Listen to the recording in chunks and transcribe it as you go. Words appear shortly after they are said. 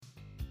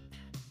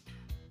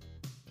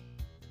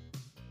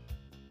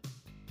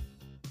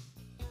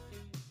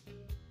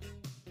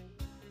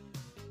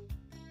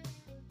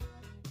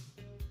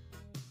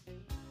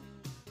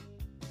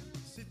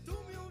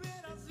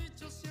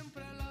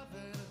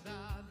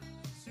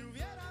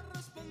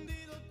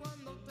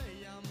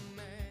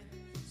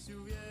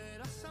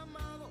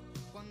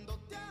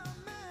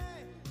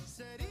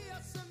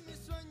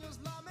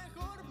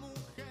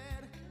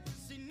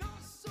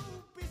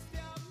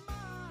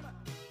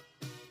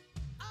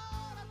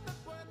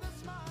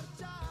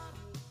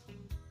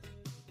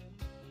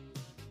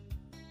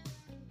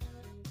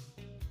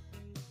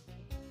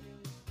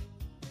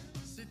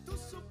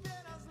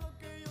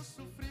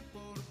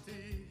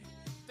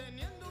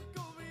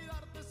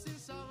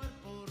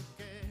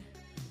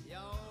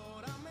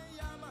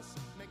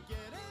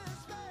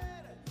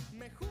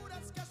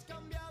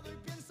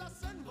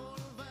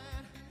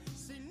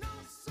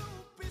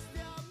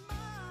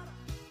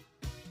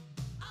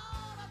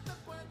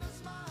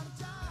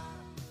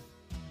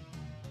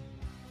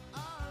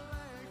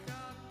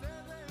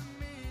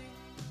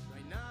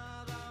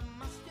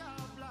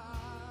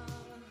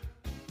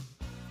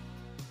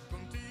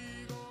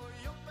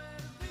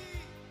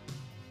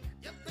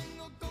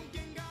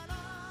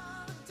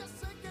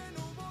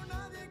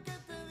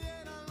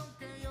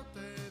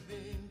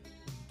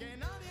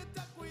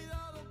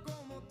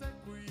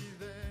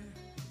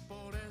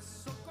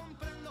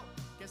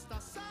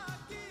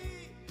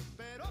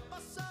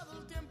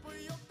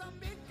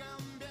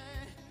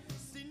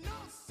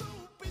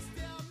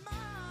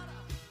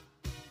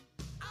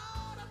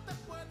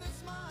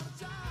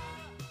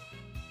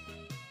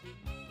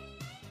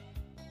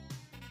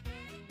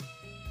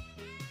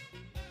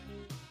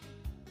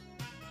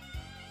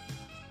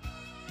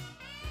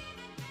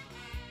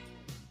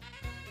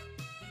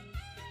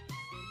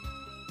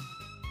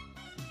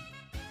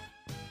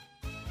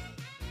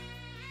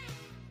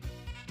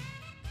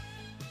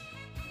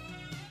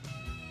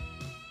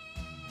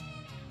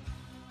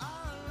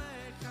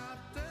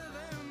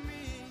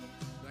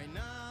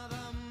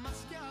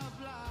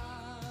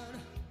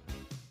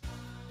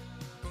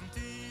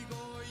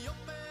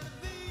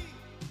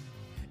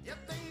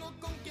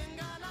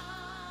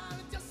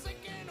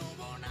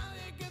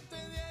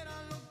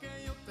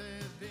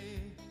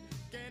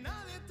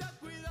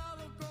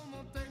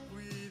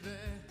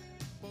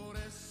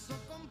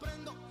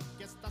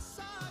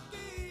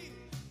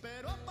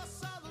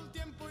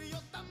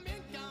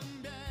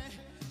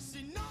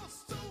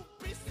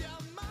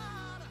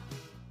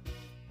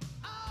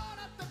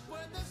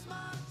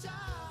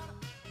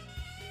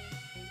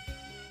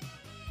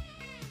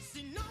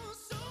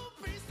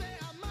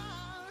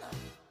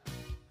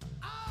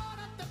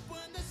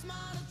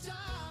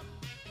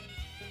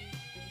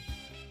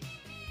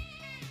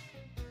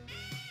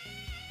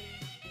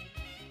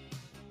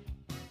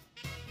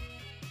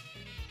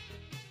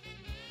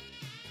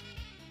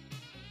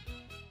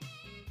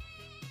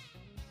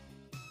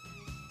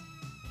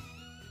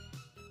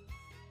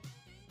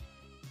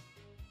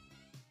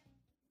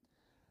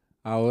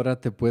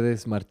Ahora te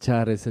puedes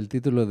marchar es el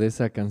título de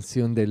esa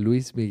canción de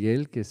Luis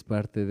Miguel, que es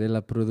parte de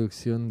la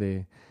producción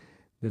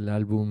del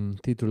álbum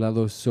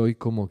titulado Soy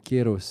como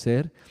quiero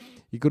ser.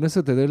 Y con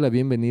eso te doy la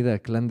bienvenida a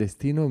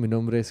Clandestino. Mi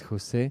nombre es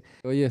José.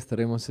 Hoy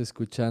estaremos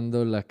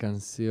escuchando la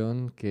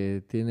canción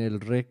que tiene el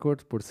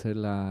récord por ser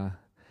la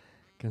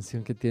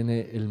canción que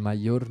tiene el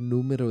mayor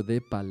número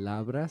de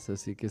palabras,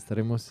 así que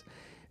estaremos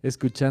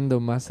escuchando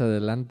más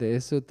adelante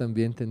eso.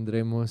 También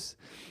tendremos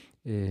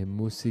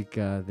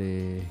música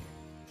de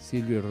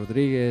Silvio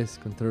Rodríguez,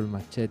 Control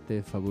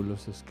Machete,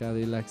 Fabulosos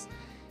Cadillacs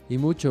y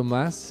mucho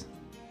más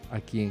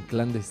aquí en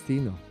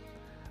Clandestino.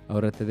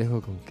 Ahora te dejo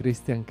con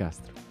Cristian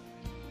Castro.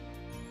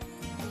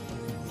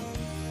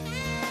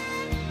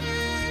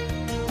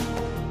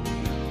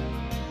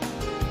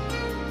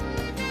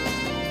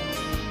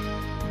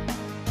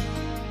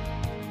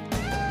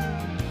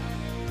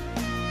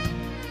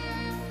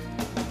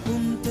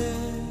 Junté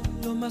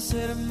lo más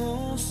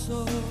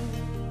hermoso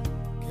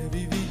que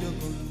viví yo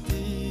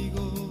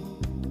contigo,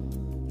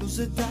 los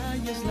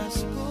detalles,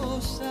 las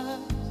cosas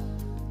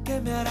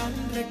que me harán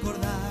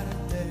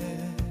recordarte.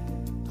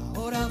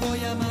 Ahora voy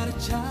a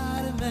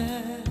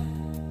marcharme,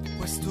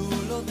 pues tú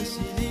lo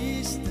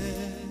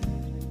decidiste.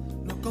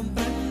 No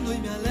comprendo y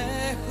me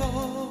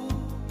alejo,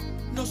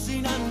 no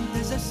sin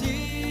antes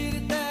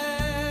decirte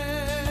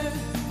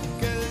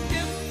que el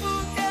tiempo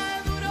que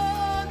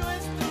duró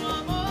nuestro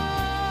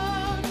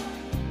amor,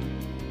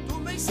 tú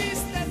me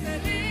hiciste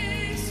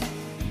feliz,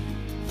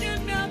 y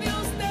en mi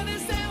adiós te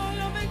deseo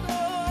lo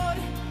mejor,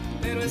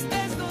 pero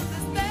estés donde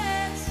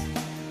estés,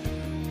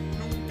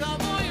 nunca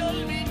voy a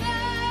olvidarte.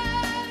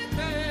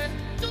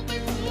 Yo te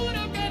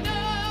juro que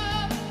no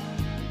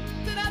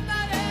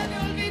trataré de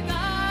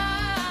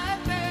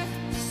olvidarte.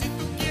 Si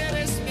tú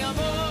quieres mi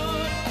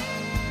amor,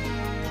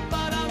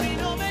 para mí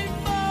no me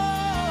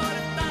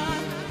importa.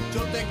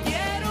 Yo te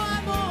quiero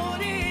a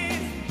morir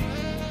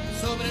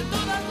sobre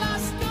todas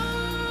las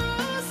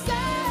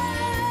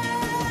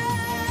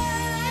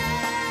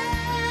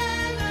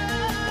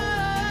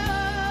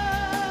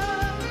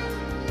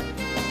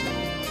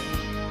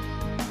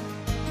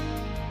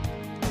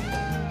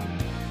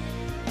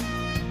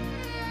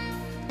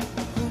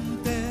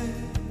Junté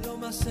lo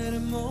más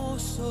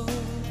hermoso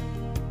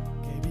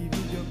que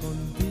viví yo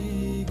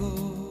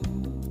contigo,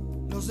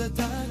 los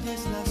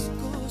detalles, las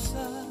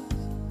cosas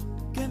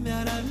que me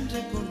harán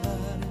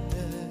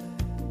recordarte.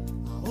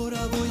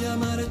 Ahora voy a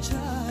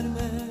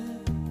marcharme,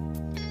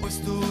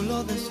 pues tú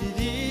lo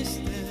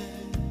decidiste.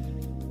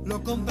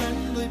 Lo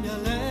comprendo y me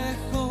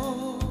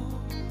alejo,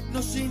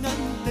 no sin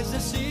antes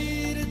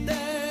decirte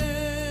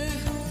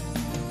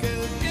que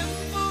el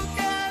tiempo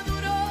que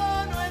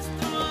duró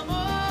nuestro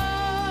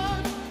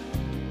amor,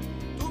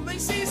 tú me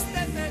hiciste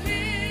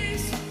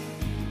feliz,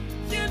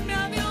 y en mi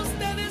adiós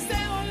te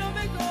deseo lo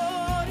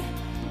mejor,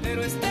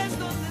 pero estés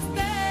donde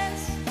estés,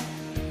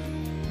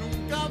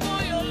 nunca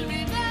voy a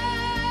olvidarte.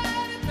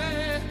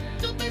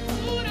 Yo te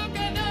juro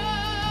que no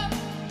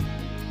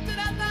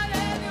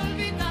trataré de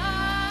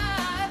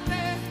olvidarte.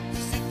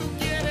 Si tú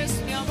quieres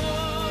mi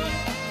amor,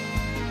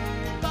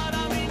 para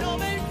mí no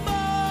me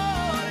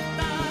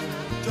importa.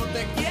 Yo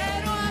te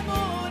quiero a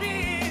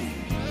morir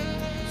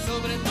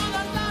sobre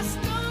todas las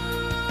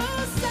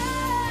cosas.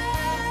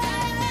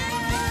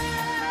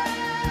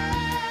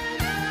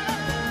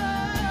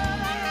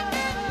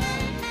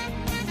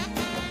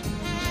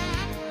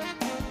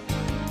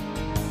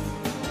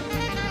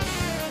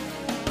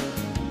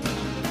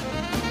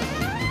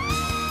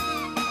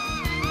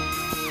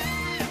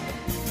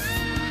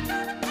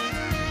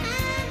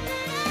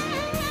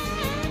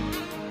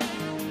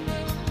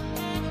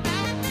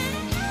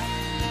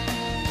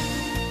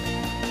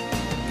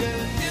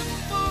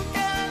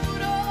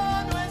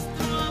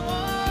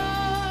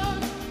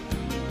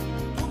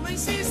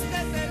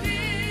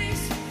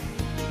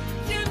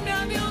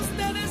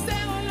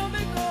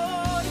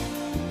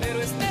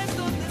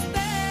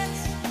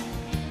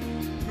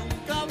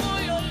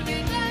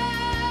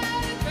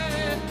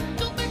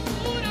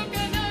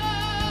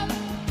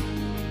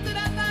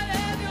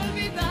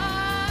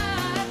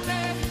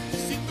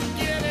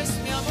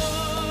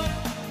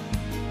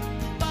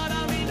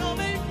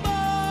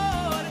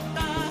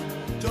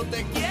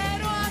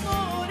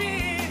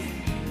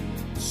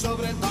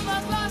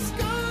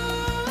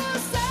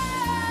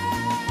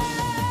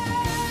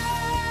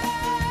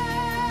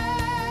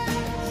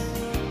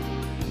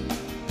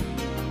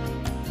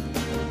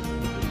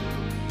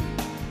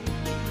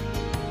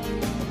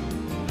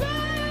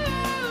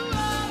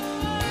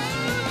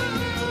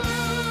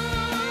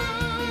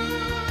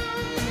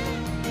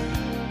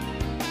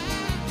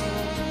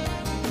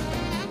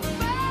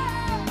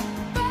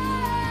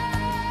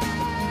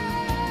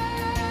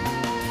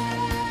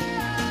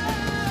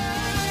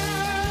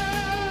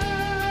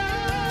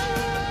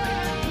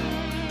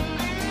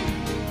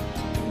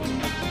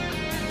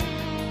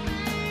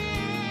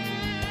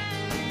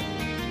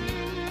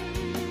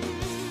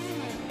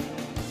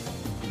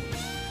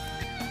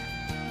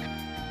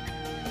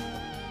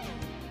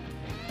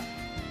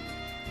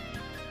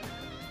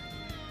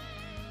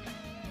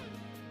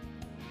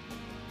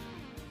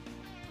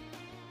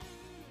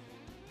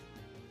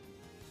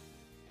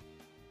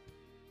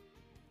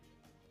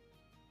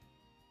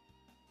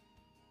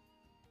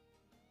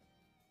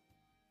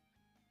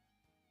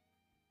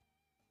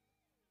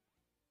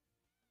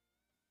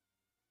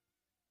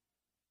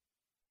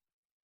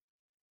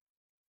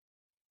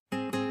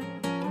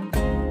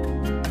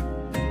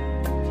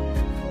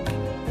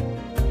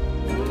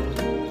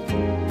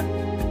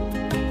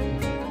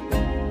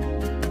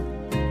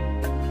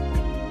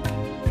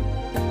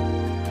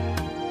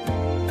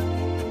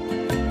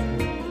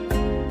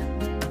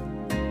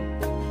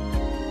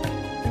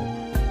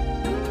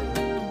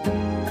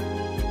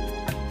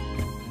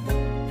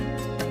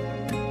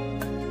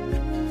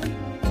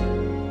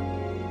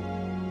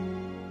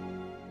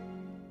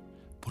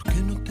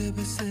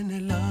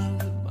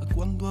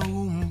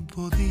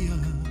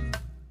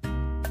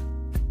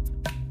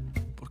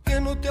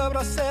 te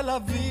abracé la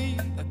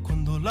vida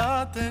cuando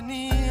la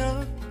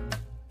tenía.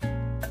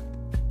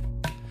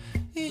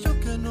 Y yo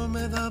que no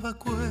me daba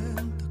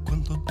cuenta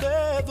cuánto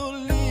te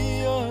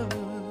dolía.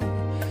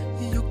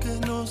 Y yo que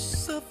no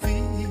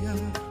sabía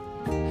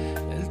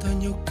el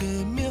daño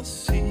que me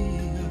hacía.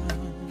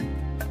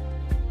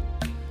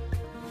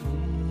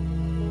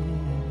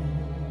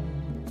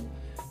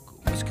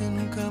 ¿Cómo es que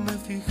nunca me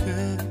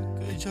fijé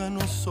que ya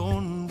no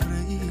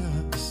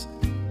sonreías?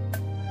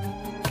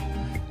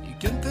 Y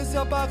que antes de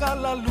apagar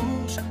la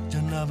luz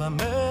ya nada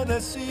me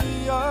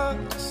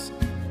decías.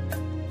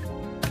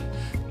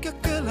 Que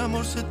aquel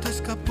amor se te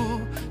escapó,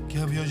 que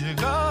había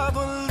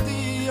llegado el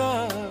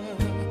día,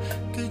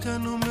 que ya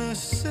no me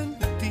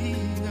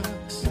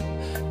sentías,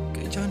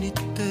 que ya ni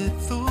te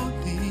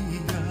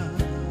dolía.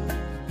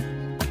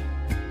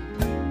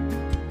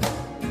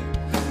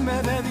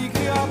 Me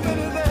dediqué a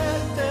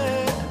perderte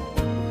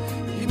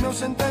y me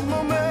ausenté en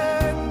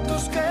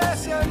momentos que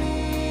se han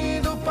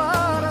ido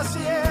para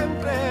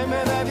siempre.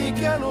 Me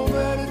dediqué a no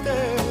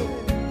verte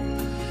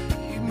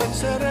y me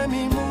encerré en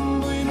mi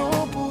mundo y no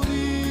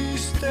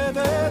pudiste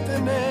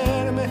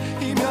detenerme.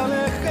 Y me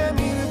alejé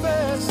 1000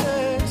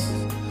 veces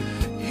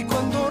y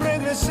cuando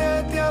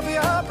regresé te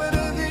había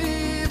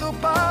perdido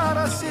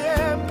para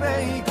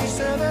siempre. Y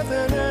quise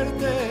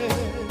detenerte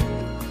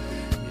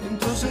y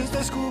entonces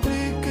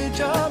descubrí que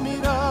ya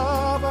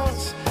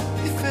mirabas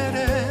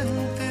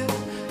diferente.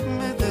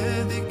 Me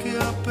dediqué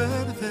a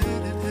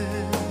perderte,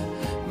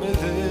 me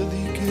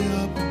dediqué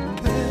a perderte.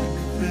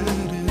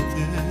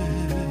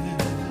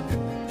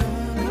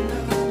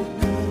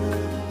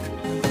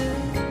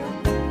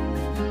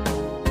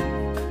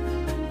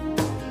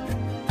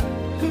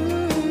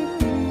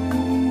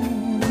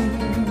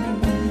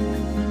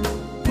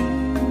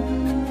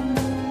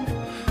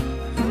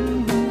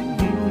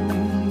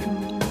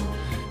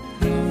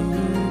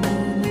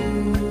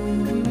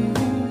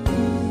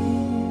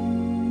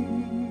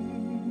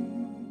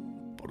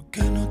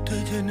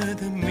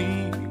 De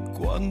mí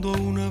cuando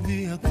aún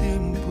había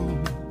tiempo.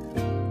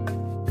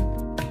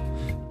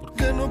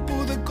 Porque no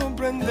pude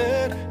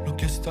comprender lo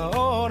que hasta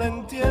ahora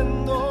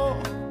entiendo,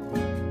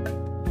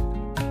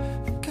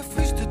 que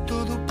fuiste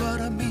todo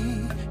para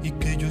mí y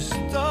que yo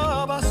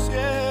estaba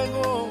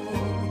ciego.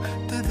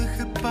 Te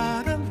dejé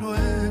para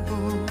luego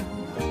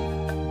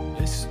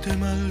este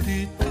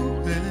maldito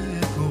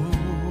ego.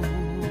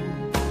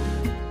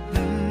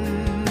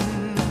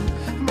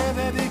 Me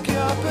dediqué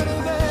a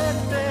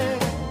perderte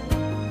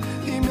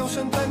y me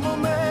ausenté en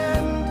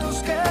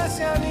momentos que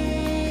se han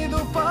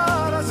ido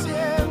para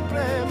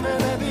siempre. Me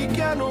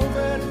dediqué a no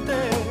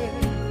verte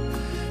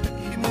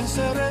y me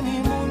encerré en mi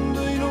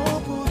mundo y no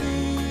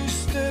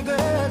pudiste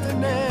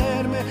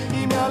detenerme.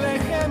 Y me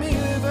alejé 1000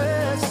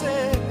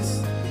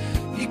 veces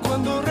y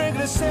cuando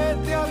regresé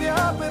te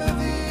había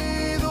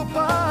perdido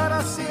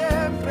para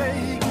siempre.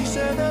 Y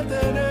quise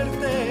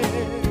detenerte,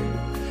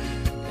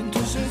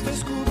 entonces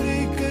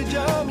descubrí que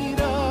ya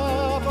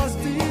mirabas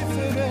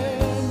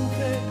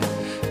diferente.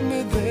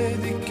 Me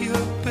dediqué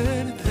a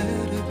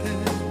perderte,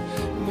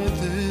 me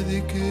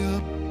dediqué a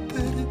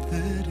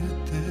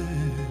perderte.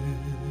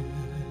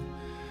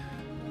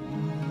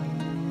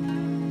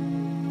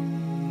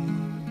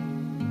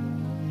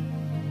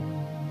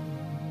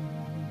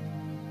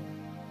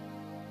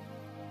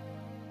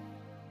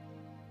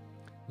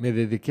 Me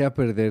dediqué a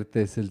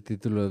perderte es el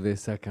título de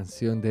esa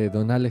canción de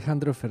don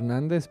Alejandro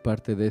Fernández,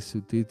 parte de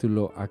su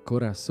título A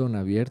Corazón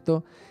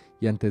Abierto.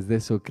 Y antes de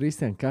eso,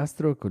 Cristian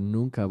Castro con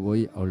Nunca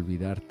Voy a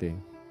Olvidarte.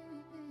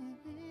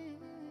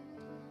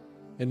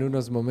 En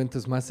unos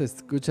momentos más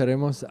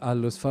escucharemos a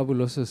los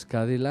fabulosos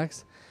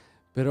Cadillacs,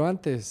 pero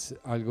antes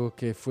algo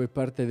que fue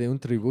parte de un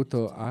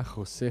tributo a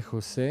José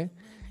José,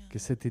 que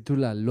se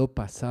titula Lo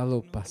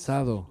Pasado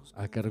Pasado,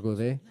 a cargo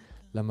de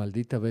La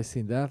Maldita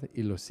Vecindad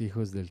y Los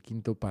Hijos del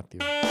Quinto Patio.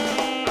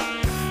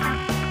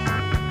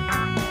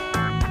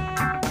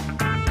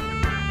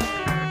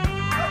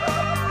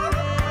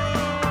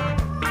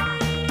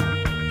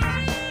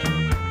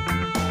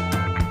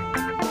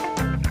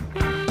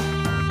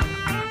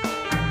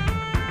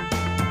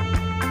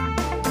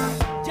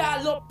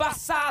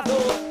 Pasado,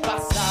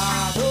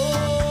 pasado,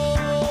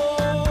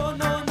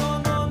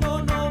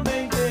 no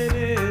me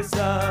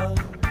interesa.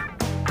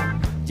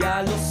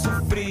 Ya lo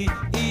sufrí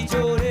y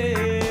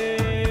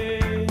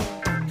lloré.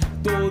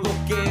 Todo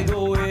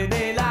quedó en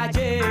el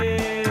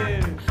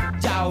ayer.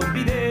 Ya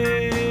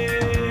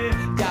olvidé,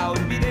 ya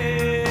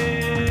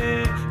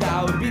olvidé,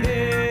 ya olvidé.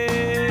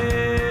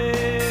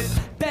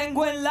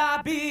 Tengo en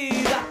la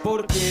vida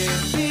por qué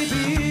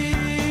vivir.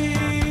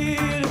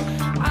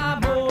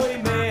 Amo y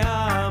me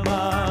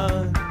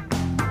ama.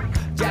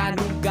 Ya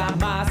nunca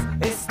más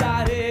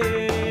estaré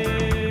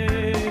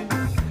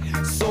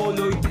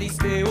solo y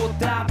triste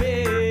otra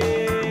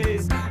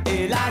vez.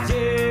 El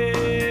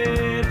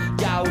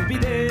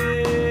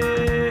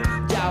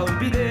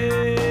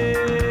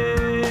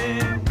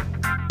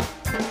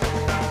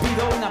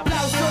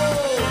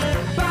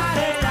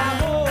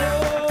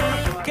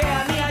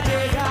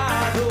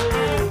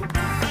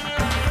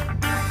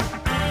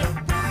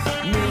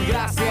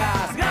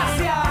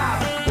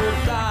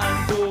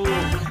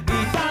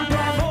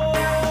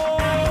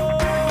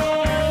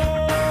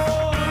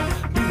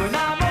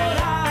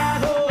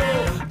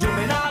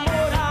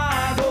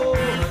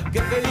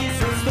qué feliz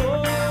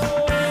estoy.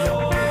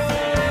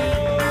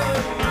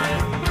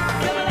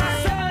 Ya me la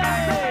sé,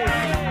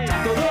 ya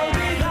todo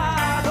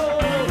olvidado,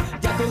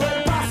 ya todo el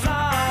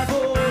pasado,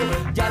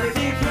 ya le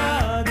dije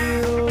adiós.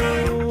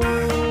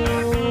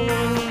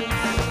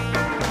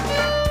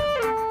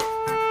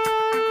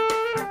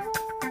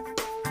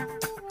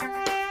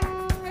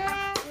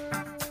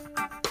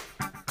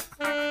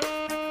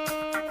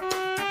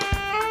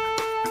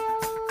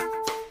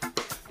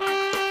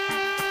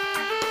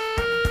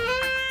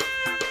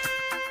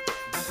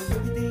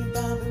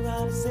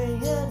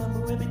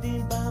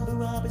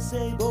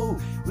 Say bo,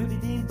 whippy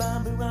ding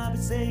bam bam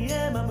say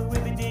yeah, mama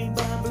whippy ding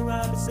bam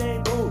bam say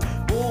bo,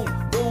 boom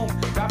boom,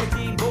 rabbit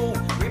ding boom,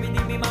 whippy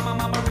ding me mama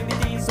mama whippy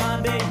ding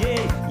Sunday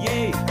yeah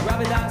yeah,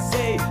 rabbit dance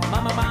say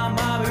mama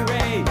mama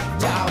hooray,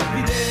 ya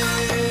olvidé,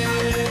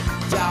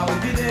 ya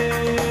olvidé,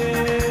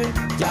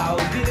 ya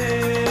olvidé.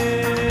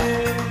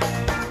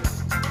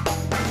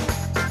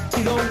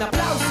 Pido un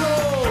aplauso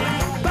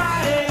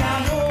para el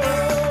amor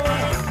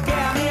que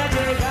a mí ha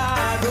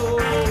llegado.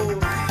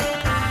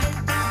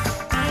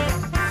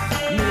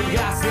 Mil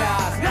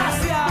gracias,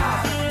 gracias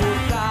por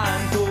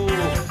tanto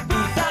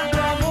y tanto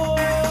amor.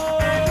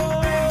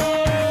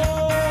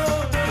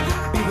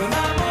 Vivo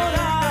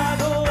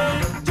enamorado,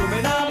 yo me he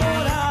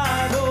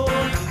enamorado,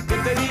 qué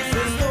feliz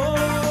estoy.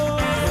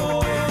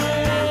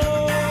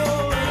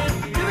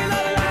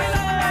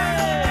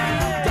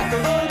 Ya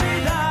todo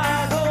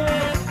olvidado,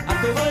 a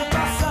todo el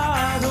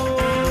pasado,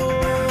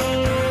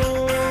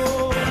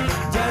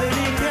 ya le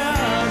dije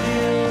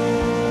adiós,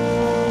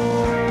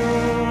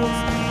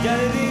 ya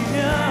le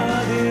dije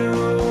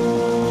adiós,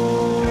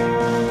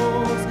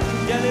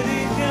 ya le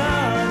dije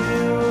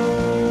adiós.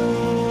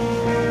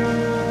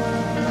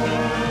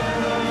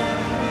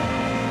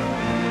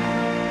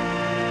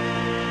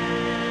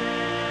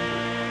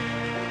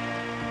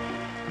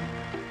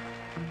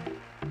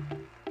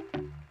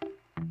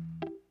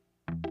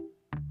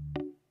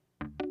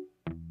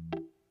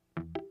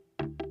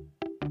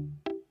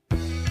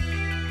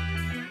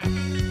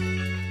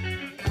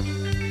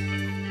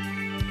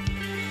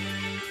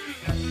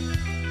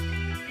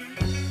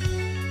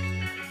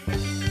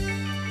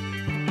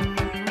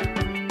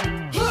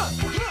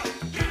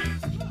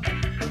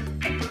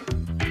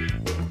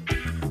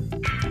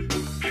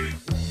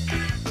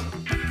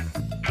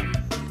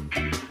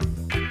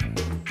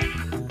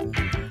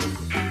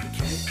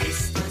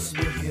 Estás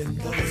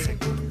muriendo,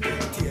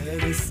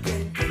 tienes que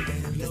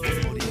entenderlo.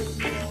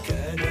 Que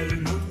en el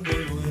mundo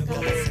nuevo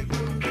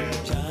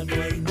ya no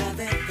hay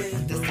nada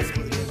verde.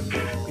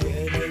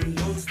 Vienen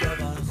los de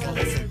abajo,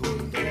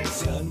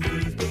 se han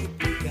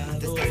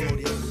multiplicado.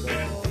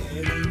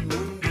 En el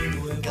mundo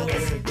nuevo,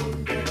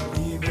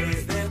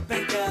 libres de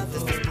pecado.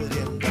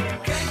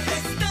 Que te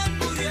estás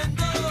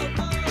muriendo,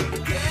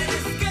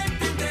 tienes que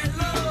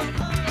entenderlo.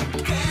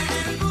 Que en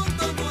el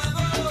mundo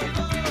nuevo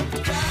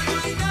ya no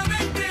hay nada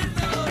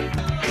eterno.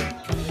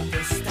 Que te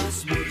estás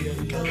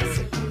muriendo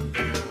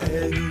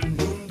en un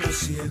mundo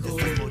ciego,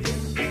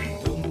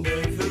 donde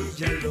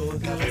brilla el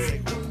odio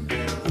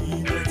y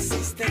no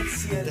existe el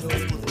cielo.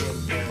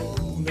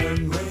 Una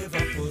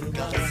nueva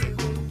forma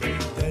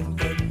de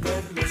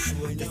entender los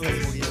sueños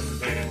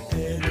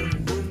en un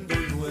mundo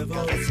nuevo,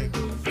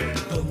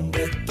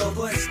 donde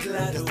todo es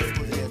claro. Que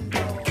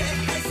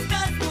te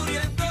estás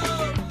muriendo,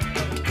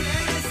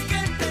 tienes que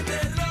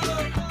entenderlo.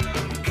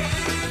 Que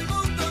en el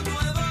mundo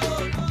nuevo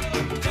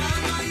ya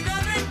no hay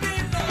nada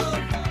eterno.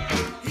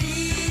 Y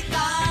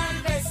tal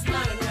vez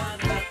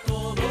mañana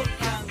todo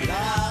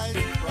cambiará.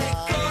 De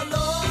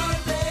color,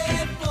 de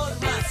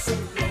forma,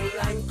 azul o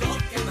blanco,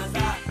 ¿qué más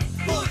da?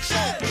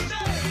 ¡Bullshit!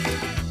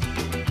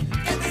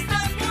 Que te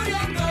estás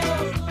muriendo.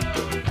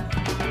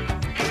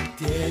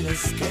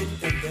 Tienes que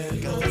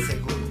entenderlo.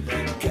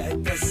 Que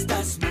te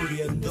estás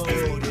muriendo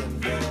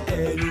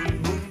en un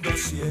mundo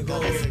ciego,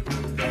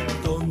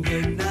 donde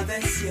nada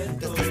es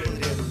cierto.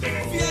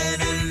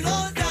 Vienen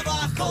los de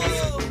abajo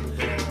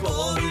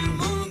por un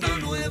mundo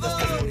nuevo,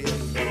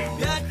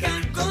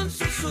 viajan con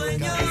sus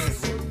sueños,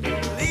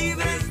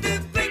 libres de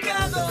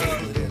pecado.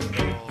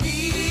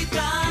 Y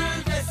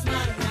tal vez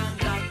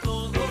mañana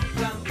todo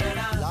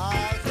cambiará.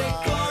 De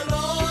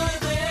color,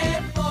 de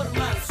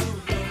forma,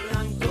 azul o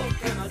blanco,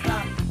 ¿qué más da?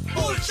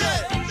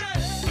 ¡Bullshit!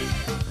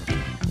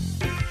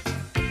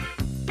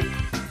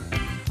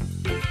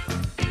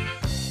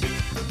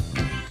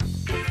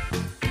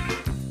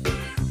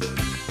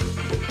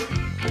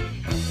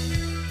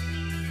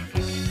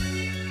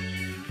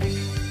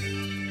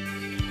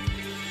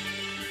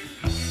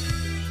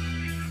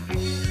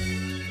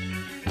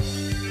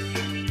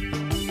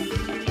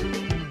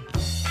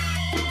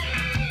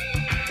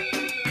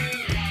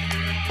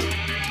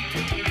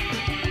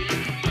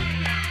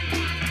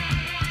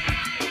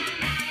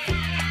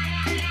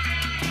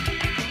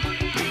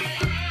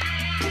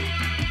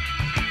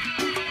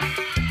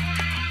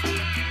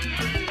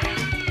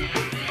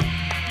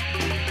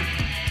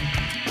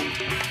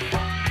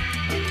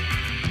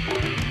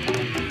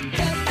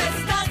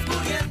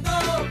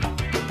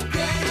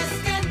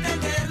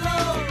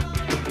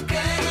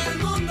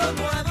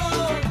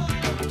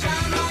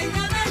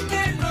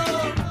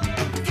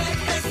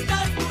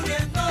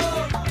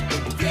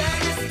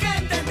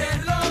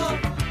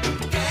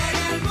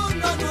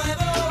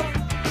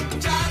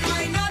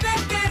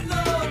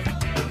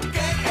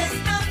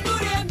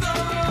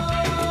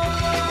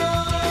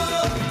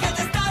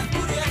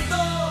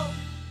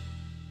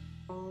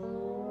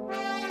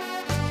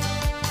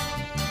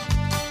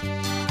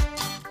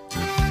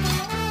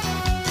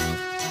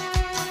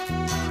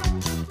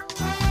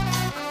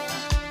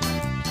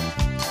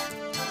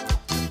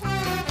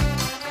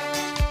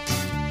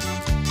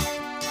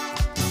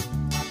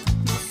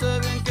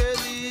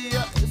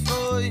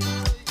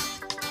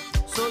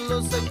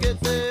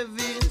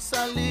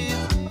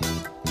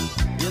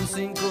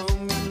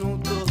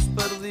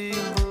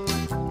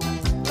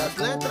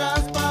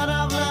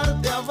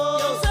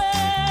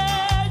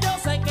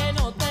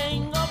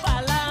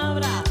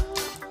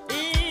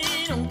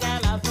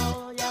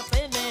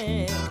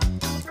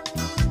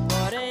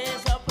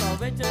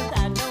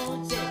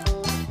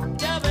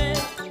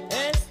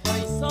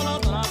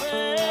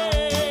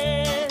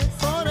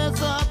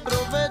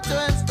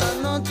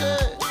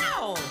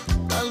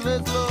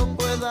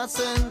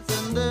 puedas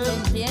entender.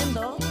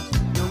 Entiendo.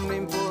 No me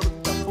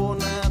importa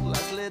poner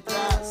las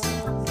letras,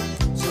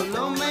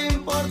 solo me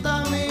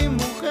importa mi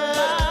mujer.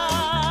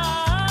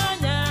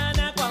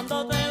 Mañana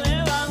cuando te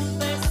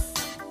levantes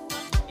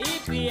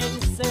y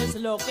pienses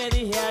lo que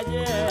dije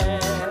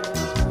ayer.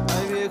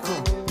 Ay viejo,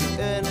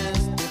 en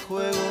este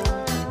juego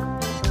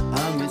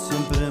a mí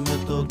siempre me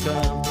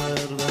toca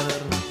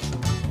perder.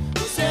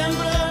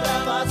 Siempre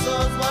habrá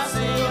vasos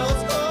vacíos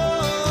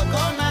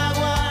con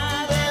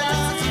agua de la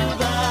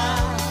ciudad.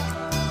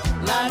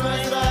 La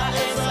nuestra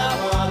es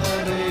agua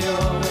de río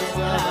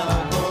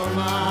mezclada con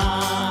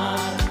mar.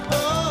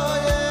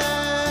 Oye,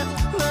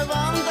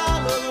 levanta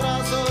los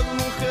brazos,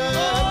 mujer,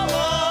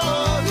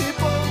 y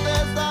ponte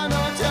esta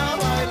noche a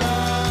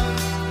bailar.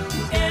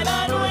 Que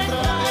la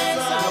nuestra es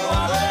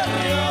agua de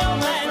río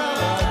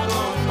mezclada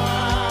con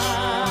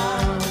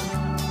mar.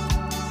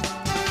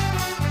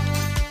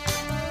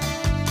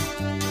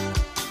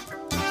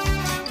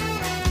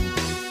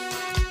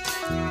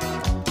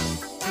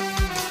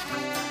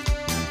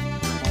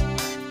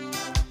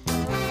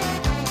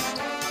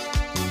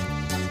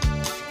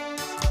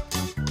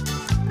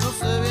 No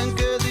sé bien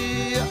qué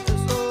día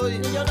es hoy,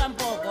 Ni yo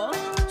tampoco.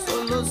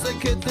 solo sé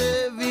que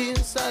te vi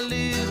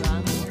salir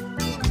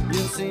y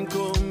en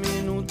 5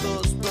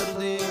 minutos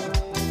perdí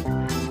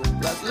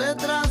las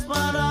letras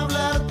para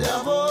hablarte a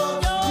vos.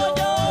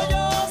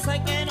 Yo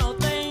sé que no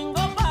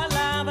tengo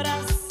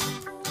palabras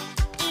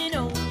y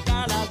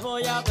nunca las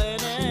voy a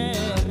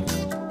tener.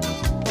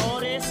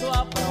 Por eso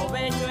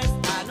aprovecho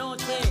esta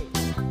noche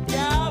y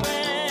a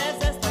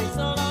veces estoy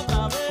sola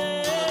otra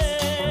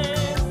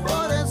vez.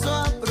 Por eso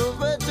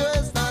aprovecho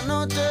esta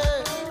noche,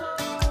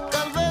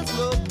 tal vez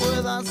lo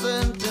puedas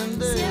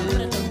entender.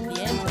 Siempre te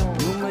entiendo.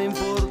 No me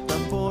importa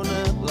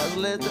poner las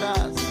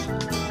letras,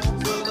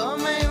 solo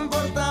me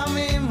importa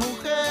mi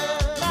mujer.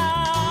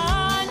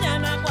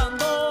 Mañana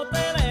cuando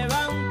te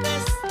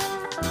levantes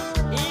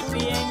y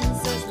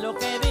pienses lo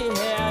que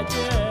dije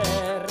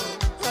ayer.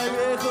 Ay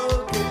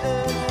viejo, que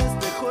en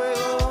este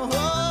juego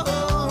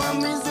a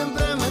mí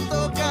siempre me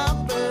toca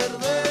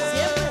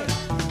perder.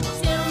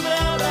 Siempre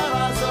habrá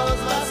vasos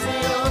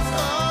vacíos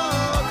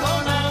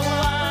con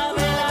agua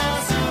de la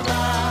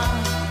ciudad.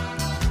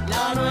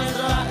 La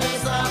nuestra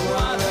es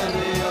agua de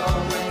río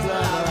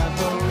mezclada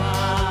con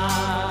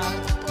mar.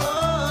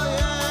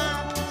 Oye,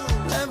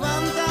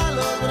 levanta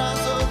los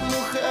brazos,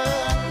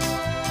 mujer,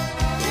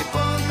 y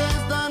ponte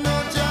esta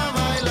noche a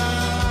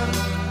bailar.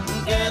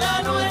 Que la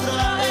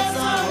nuestra es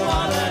agua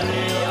de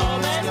río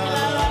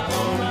mezclada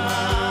con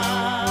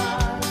mar.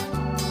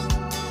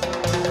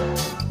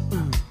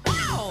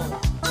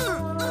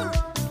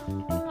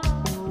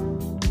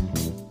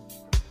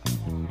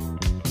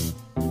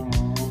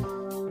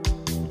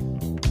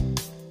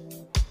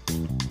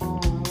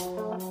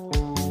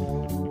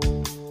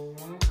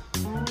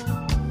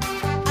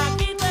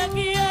 Aquí te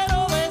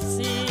quiero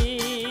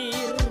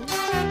decir,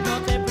 no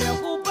te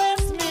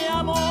preocupes mi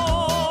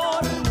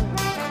amor,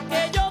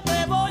 que yo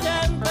te voy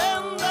a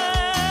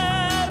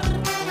entender,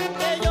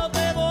 que yo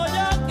te voy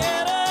a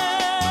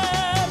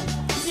querer.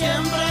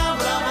 Siempre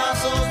habrá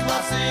vasos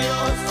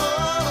vacíos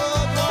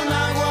con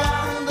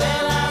agua de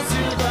la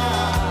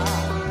ciudad.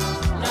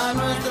 La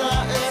nuestra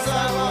es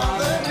agua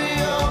de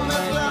río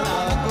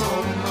mezclada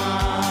con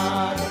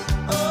mar.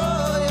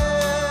 Oye,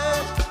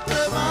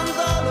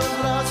 levanta los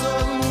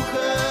brazos,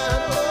 mujer,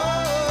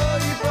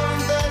 y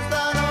ponte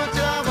esta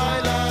noche a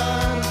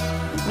bailar.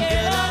 Que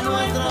la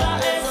nuestra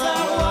es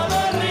agua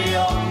de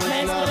río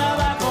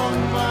mezclada con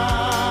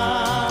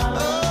mar.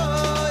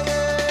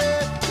 Oye,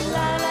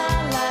 La la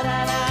la la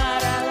la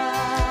la la,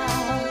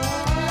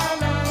 la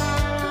la la la la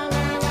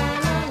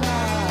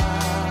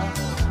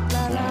la,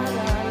 la la la la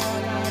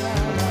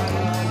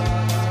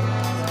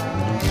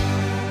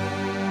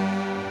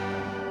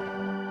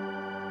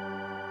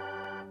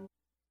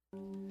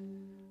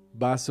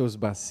Vasos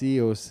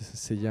Vacíos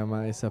se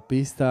llama esa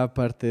pista,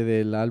 parte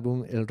del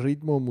álbum El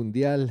Ritmo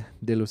Mundial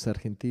de los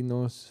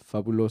argentinos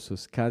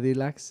fabulosos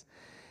Cadillacs.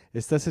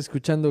 Estás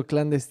escuchando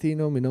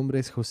Clandestino, mi nombre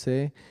es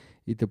José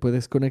y te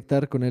puedes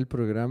conectar con el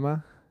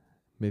programa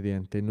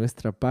mediante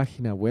nuestra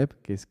página web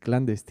que es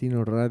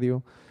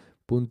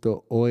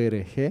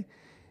clandestinoradio.org.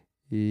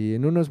 Y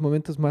en unos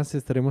momentos más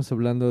estaremos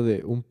hablando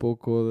de un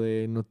poco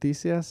de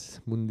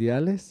noticias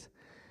mundiales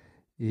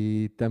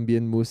y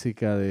también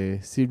música de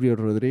Silvio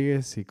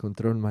Rodríguez y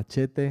Control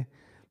Machete.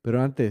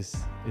 Pero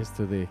antes,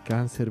 esto de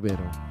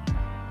Cancerbero.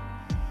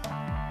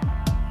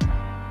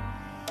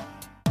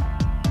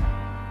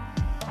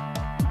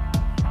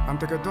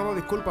 Ante que todo,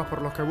 disculpas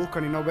por los que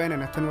buscan y no ven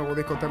en este nuevo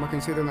disco temas que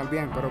inciden al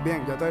bien. Pero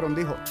bien, ya Tyron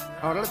dijo,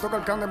 ahora le toca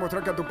al can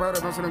demostrar que a tu padre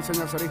no se le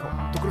enseña a ser hijo.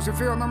 Tu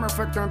crucifijo no me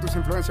afectan, tus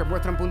influencias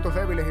muestran puntos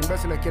débiles,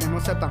 imbéciles quienes no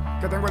aceptan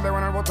que tengo el dedo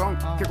en el botón,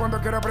 que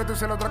cuando quiero aprieto y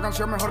sé la otra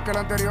canción mejor que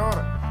la anterior.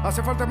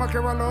 Hace falta más que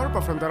valor para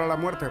enfrentar a la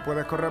muerte.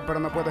 Puedes correr pero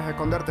no puedes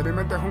esconderte. Mi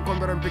mente es un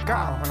cóndor en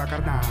picado con la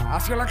carnada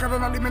hacia la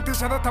cadena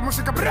alimenticia de esta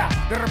música. ¡Bra!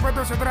 De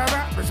respeto se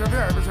trata,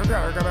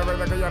 pisotear, cada vez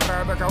de aquella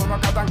rata que aún no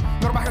acatan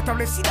normas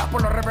establecidas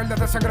por los rebeldes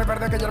de sangre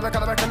verde que hierve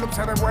cada vez que el loop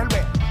se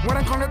devuelve.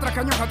 Mueren con letras que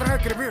años atrás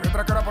escribí,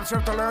 letras que ahora por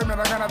cierto leo y me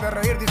da ganas de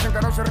reír. Dicen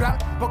que no soy real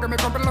porque me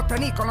compré los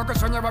tenis con lo que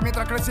soñaba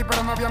mientras crecí,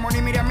 pero no había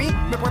ni mire a mí.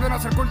 Me pueden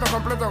hacer culto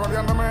completo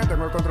goleándome.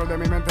 Tengo el control de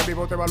mi mente,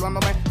 vivo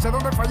evaluándome. Sé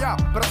dónde he fallado,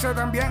 pero sé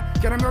también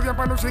quienes me odian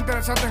para luces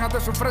interesantes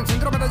antes sufren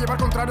síndrome de llevar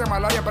contrario a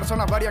malaria.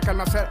 Personas varias que al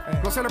nacer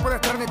no se le puede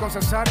estar ni con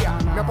cesárea.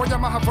 Me apoya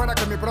más afuera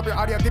que en mi propia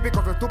área.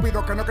 Típicos de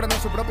estúpidos que no creen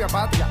en su propia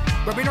patria.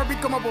 Domino el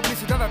beat como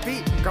publicidad a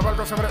ti,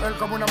 cabalgo sobre él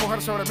como una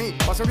mujer sobre mí.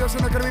 Paso días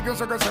sin escribir,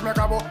 pienso que se me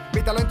acabó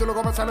mi talento y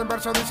luego me salen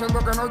versos diciendo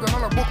que no, yo no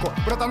los busco.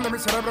 Brotan de mi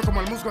cerebro como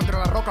el musgo entre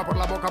la roca por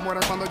la boca.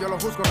 Mueren cuando yo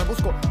los busco,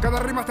 rebusco. Cada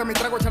rima hasta mi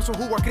trago echar su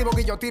jugo. Escribo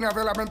guillotinas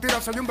de la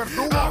mentira, soy un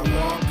verdugo. I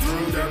walk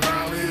through the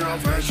valley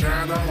of the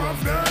shadow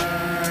of death.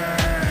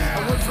 I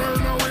would fear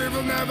no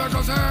evil, never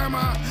cause I'm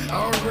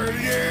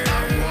already dead. I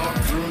walk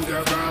through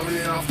the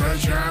valley of the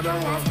shadow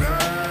of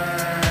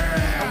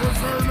death. I would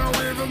fear no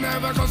evil,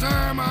 never cause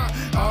I'm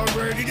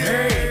already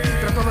dead.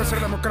 Trato de ser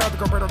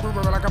democrático, pero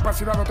dudo de la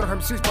capacidad de otros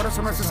MCs, por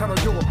eso me he cesado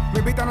el yugo. Me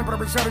invitan a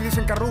improvisar y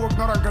dicen que arrugo,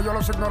 ignoran que yo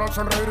los ignoro al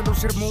sonreír y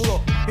lucir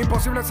mudo.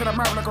 Imposible ser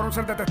amable con un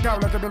ser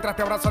detestable que mientras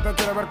te abraza te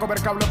quiere ver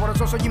comer cable, por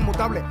eso soy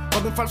inmutable.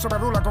 Cuando un falso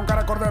medula con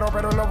cara cordero,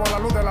 pero el lobo la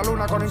luz de la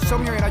luna con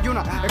insomnio y en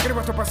ayuna. Escribo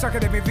estos pasajes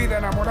de mi vida,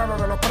 enamorado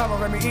de los prados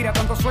de mi ira,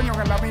 tantos sueños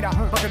en la mira,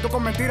 para que tú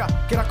con mentiras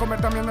quieras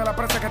comer también de la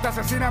presa que te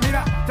asesina.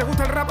 Mira, te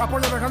gusta el rap,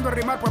 apoyo dejando de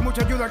rimar, pues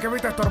mucha ayuda que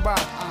evita estorbar.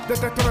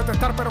 Detesto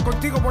detestar, pero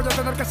contigo voy a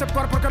tener que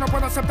aceptar porque no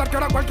puedo aceptar que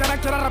ahora cualquiera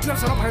quiera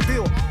rapearse el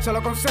objetivo. Se lo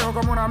aconsejo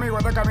como un amigo,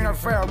 es de caminar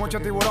feo, mucho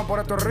tiburón por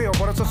estos ríos,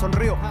 por eso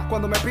sonrío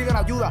cuando me piden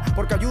ayuda,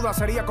 porque ayuda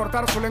sería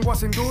cortar su lengua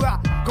sin duda.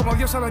 Como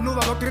diosa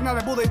desnuda, doctrina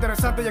de Buda,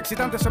 interesante y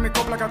excitante son mis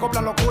coplas que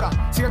acoplan locura.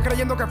 Siguen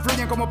creyendo que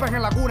fluyen como pez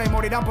en laguna y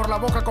morirán por la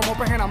boca como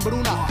pez en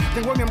hambruna.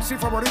 Tengo a mi MC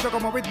favorito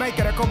como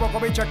beatmaker, es como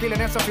Kobe Shaquille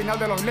en esa final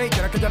de los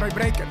Lakers, es que ya no hay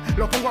breaker.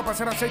 Los pongo a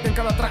pasar aceite en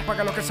cada track para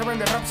que los que saben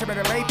de rap se me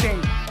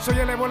deleiten. Soy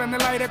el ébola en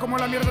el aire como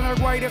la mierda en el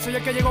guaire, soy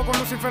el que llegó con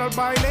Lucifer al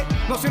baile.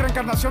 No soy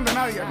reencarnación de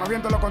nadie, más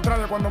bien de lo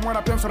contrario, cuando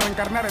muera pienso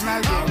reencarnar en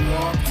alguien. I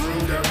walk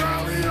through the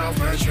valley of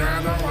the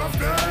shadow of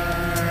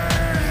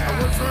death.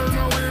 I would fear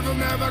no evil,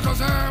 never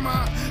cause I'm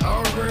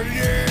already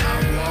dead. I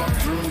walk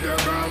through the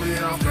valley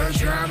of the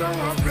shadow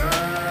of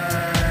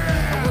death.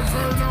 I would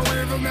fear no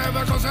evil,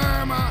 never cause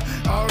I'm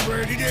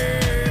already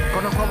dead.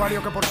 Conozco a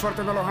varios que por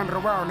suerte no los han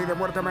robado, ni de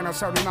muerte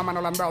amenazado, ni una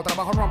mano le han dado.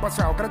 Trabajo no han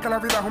pasado, creen que la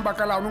vida es un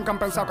bacalao. Nunca han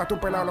pensado que a tu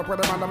pelado lo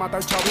puede mandar a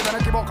matar, chao.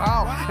 Viven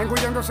equivocados,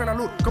 engulléndose la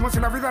luz, como si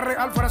la vida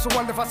real fuera su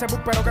wall de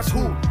Facebook. Pero que es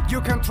who,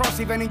 you can trust,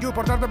 even in you.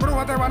 Por de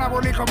bruja te van a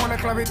abolir como la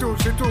esclavitud.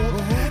 Si tú,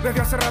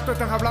 desde hace rato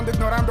estás hablando,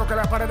 ignorando que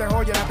las paredes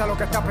oyen hasta lo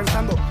que estás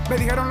pensando. Me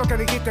dijeron lo que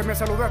dijiste, me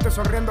saludaste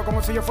sonriendo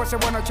como si yo fuese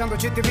bueno echando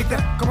chiste. ¿Viste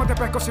cómo te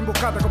pesco sin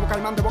buscarte, como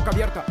caimán de boca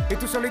abierta? Y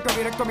tú solito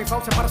directo a mi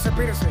fauce para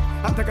cepirse,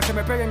 antes que se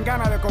me peguen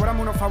ganas de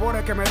cobrarme unos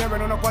favores que me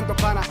deben unos cuantos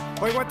panas.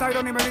 Oigo a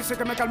Tyron y me dice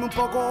que me calme un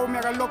poco, me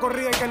haga el loco,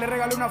 ríe y que le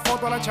regale una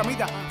foto a la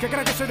chamita que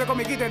cree que soy de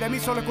comiquita y de mí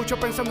solo escucho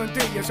pensando en ti,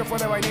 y eso fue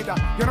de vainita.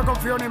 Yo no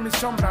confío ni en mi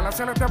sombra, la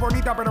celeste es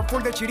bonita pero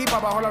full de chiripa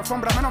bajo la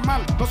alfombra. Menos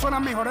mal, no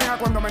suenan mis orejas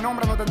cuando me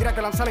nombran, no tendría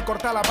que lanzarla y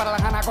cortarla para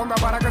las anacondas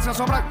para que se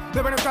asombran.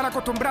 Deben estar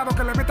acostumbrados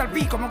que le meta el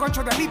beat como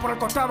gancho de mí por el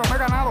costado. Me he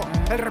ganado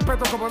el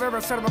respeto como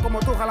debe ser, no como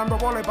tú jalando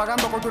bola y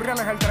pagando con tus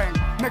reales el tren.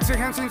 Me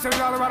exigen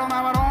sinceridad de varón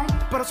a varón,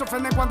 pero se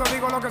ofenden cuando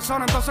digo lo que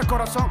son. Entonces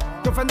corazón,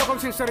 ¿te ofendo con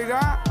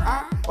sinceridad?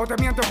 ¿Ah? ¿O te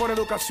miento por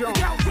educación?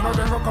 No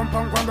tengo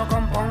compón cuando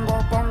compongo,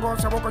 pongo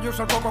saboco, yo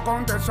uso coco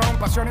con tesón,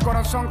 pasión y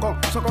corazón con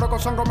socoroco,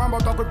 son con mambo,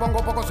 toco y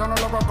pongo poco, sono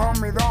loco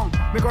con mi don.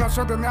 Mi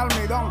corazón tiene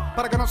almidón,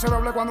 para que no se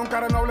doble cuando un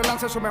cara noble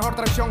lance su mejor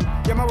traición.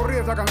 Ya me aburrí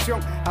de esta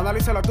canción,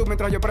 analízala tú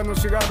mientras yo prendo un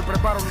cigarro y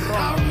preparo un ron.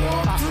 I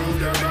walk through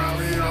the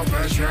valley of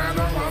the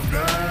shadow of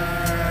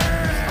death.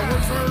 I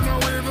would fear no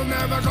evil,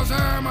 never cause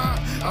I'm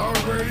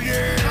already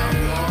dead. I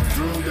walk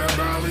through the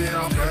valley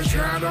of the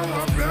shadow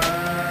of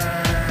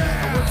death.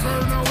 I would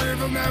fear no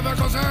evil, never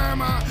cause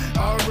I'm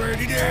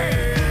already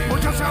dead.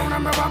 Muchos aún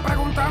me van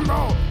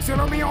preguntando si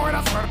lo mío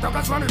era suerte o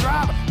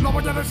casualidad. No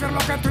voy a decir lo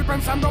que estoy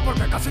pensando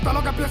porque casi todo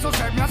lo que pienso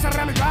se me hace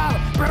realidad.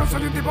 Pero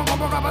soy un tipo con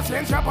poca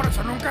paciencia, por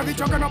eso nunca he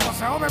dicho que no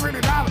poseo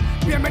debilidad.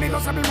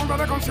 Bienvenidos a mi mundo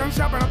de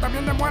conciencia, pero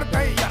también de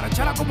muerte y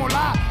arrechera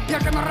acumular. Y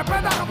el que no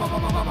respeta,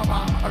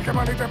 al que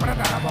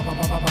malinterpreta.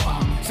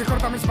 Si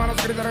corta mis manos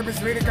gritaré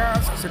mis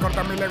líricas, si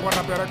corta mi lengua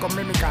rapearé con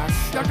mímicas.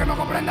 Y al que no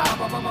comprenda,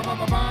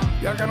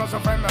 y al que no se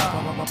ofenda.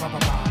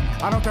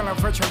 Anoten la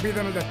fecha,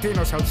 olviden el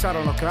destino, se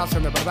alzaron los que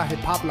hacen de verdad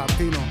hip hop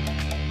latino.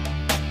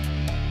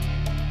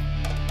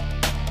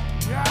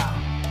 Yeah.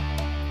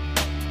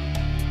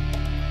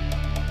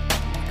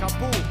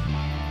 Capú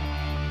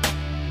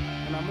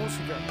en la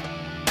música.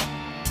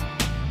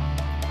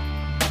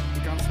 Y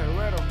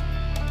cancerbero,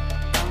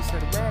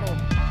 cancerbero,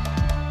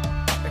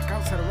 es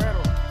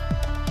cancerbero,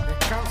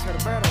 es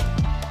cancerbero,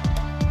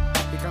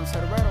 y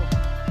cancerbero,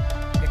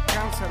 es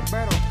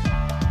cancerbero,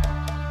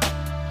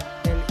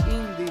 el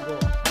índigo.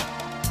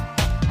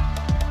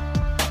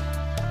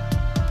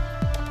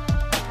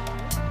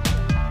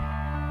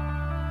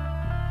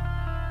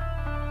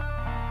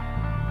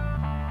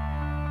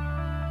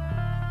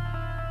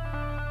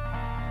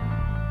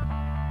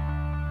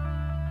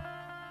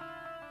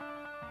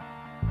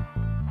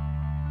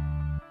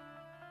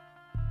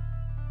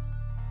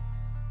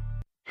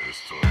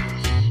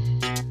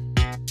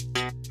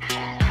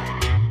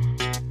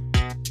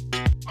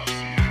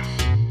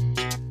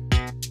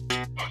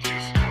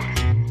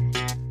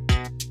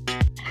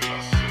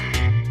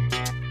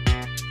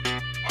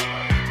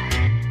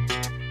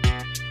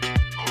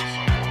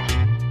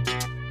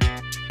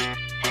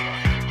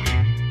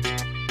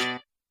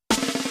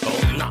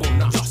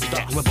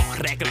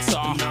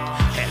 Regresó,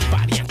 el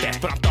pariente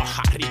pronto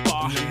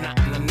arribó.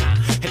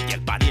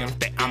 El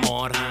pariente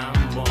amor,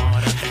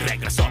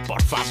 regresó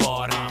por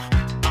favor.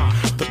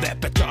 Tu de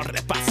pecho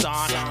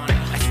repasón,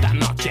 pero esta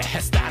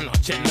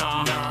noche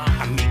no.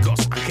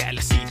 Amigos,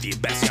 ángeles y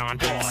diversión,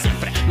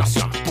 siempre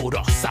noción,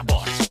 puro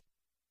sabor.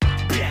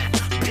 Bien,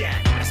 bien,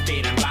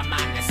 respiren va a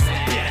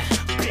amanecer.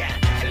 Bien,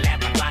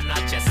 elevan va a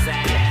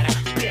anochecer.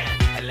 Bien,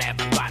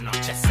 elevan va a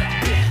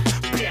anochecer.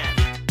 Bien,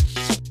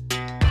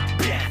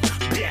 bien,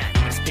 bien,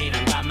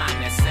 respiren va a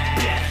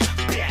amanecer.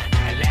 Bien,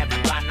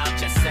 elevan va a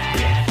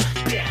anochecer.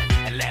 Bien,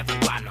 elevan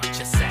va a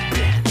anochecer.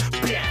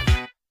 Bien,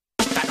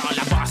 ganó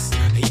la voz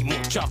y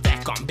mucho de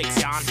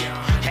convicción.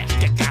 El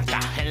que canta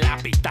en la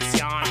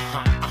habitación.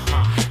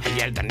 El y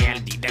el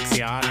Daniel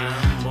dirección.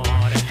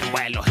 Amor,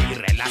 vuelo y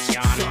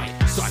relación.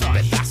 Soy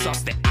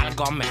pedazos de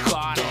algo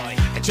mejor.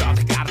 Hecho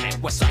de carne,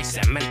 hueso y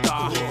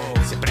cemento.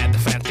 Siempre de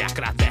frente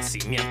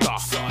agradecimiento.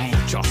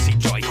 Muchos y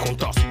yo y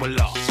juntos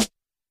vuelo.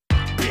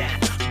 Bien,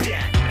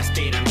 bien,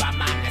 respiren va a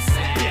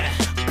amanecer.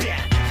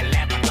 Bien,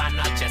 elevan va a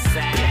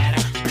anochecer.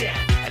 Bien,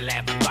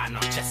 elevan va a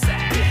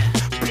anochecer.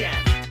 Bien,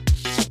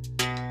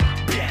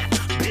 bien,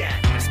 bien,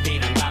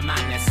 respiren va a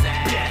amanecer.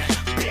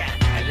 Bien,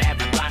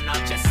 elevan va a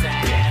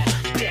anochecer.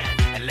 Bien,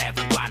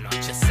 elevan va a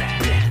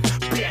anochecer.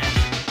 Bien,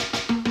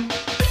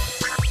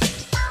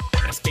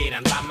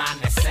 respiren va a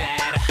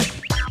amanecer.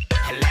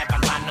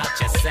 Elevan va a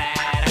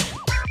anochecer.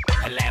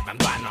 Elevan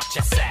va a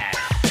anochecer.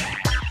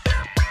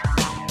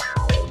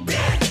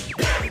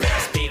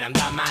 Respiran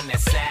va a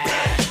amanecer.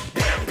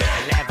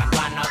 Elevan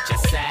va a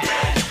anochecer.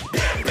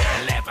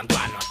 Elevan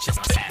va a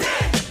anochecer.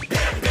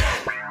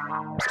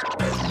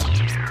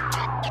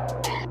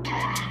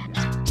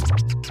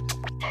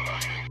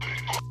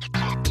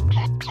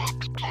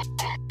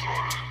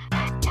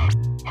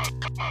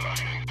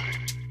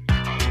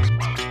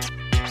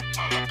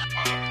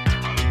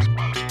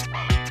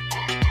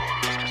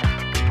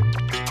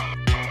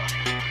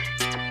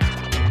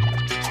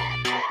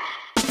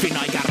 Fino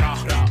y garro,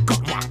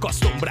 como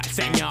acostumbra el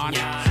señor.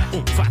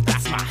 Un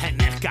fantasma en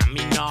el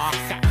camino.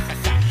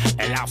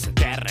 El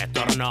ausente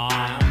retornó.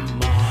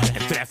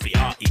 Entre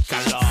frío y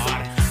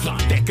calor.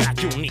 Donde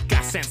hay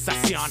única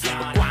sensación.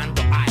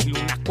 Cuando hay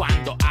luna,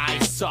 cuando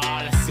hay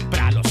sol. Siempre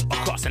a los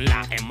ojos en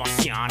la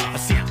emoción.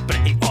 Siempre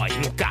y hoy,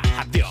 nunca,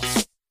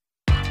 adiós.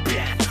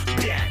 Bien,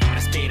 bien,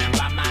 respiren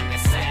va a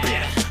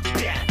amanecer.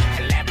 Bien,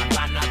 elevan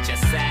va a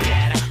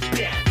anochecer.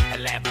 Bien,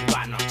 elevan va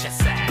a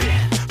anochecer.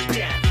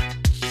 Bien,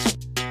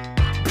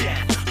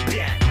 bien,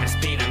 bien,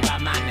 respiren va a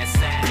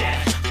amanecer.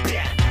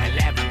 Bien,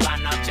 elevan va a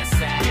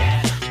anochecer.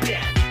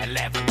 Bien,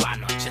 elevan va a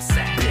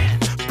anochecer.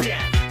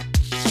 Bien,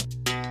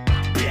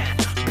 bien,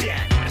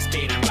 bien,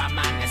 respiren va a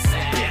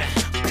amanecer.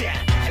 Bien,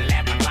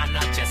 elevan va a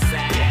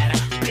anochecer.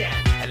 Bien,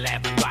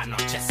 elevan va a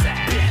anochecer.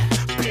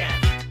 Bien,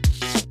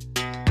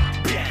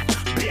 bien,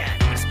 bien,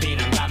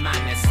 respiren va a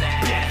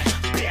amanecer.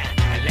 Bien,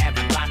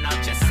 elevan va a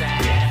anochecer.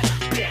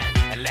 Bien,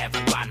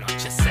 elevan va a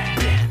anochecer.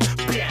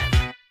 Bien.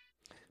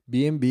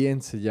 Bien,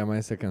 bien se llama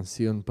esa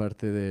canción,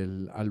 parte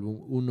del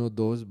álbum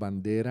 1-2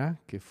 Bandera,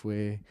 que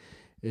fue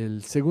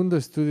el segundo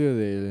estudio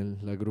de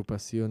la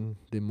agrupación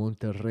de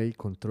Monterrey,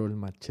 Control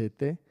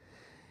Machete.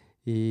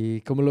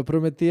 Y como lo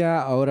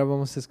prometía, ahora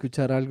vamos a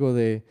escuchar algo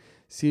de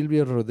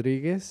Silvio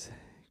Rodríguez,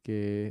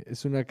 que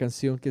es una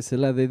canción que se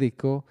la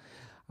dedicó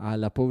a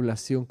la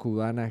población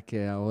cubana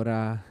que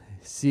ahora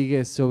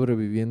sigue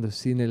sobreviviendo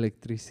sin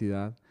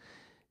electricidad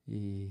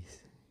y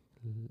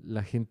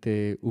la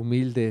gente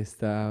humilde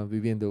está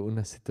viviendo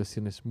unas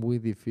situaciones muy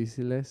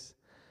difíciles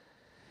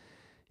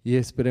y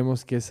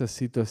esperemos que esa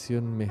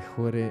situación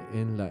mejore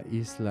en la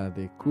isla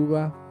de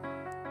Cuba.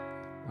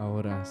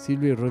 Ahora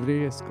Silvio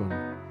Rodríguez con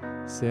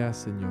Sea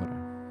Señora.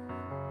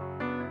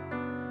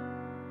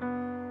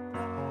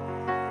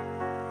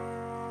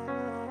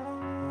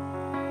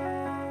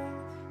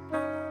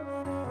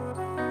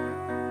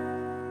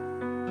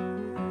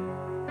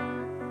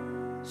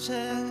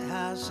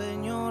 Sea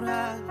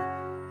señora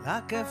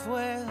la que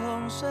fue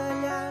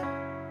doncella,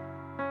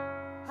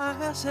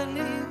 hágase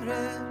libre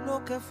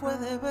lo que fue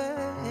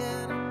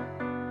deber.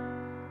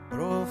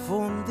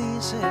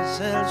 Profundices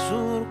el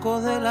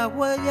surco de la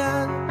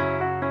huella,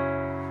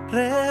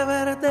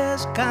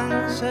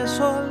 reverdezcanse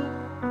sol,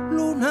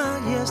 luna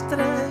y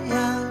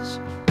estrellas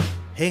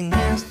en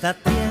esta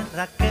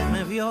tierra que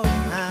me vio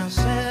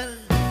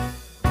nacer.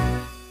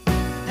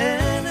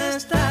 En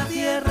esta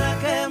tierra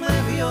que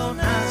me vio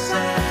nacer.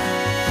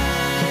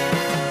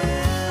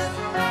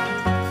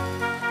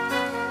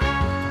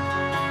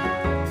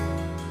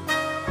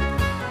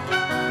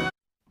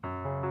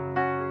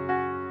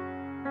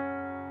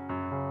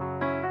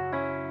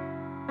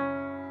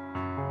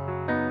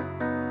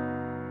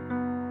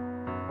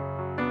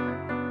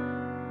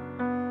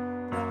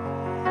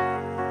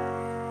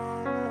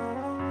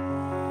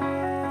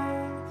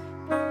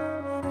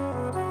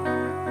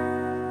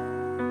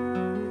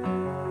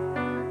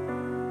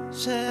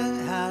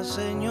 la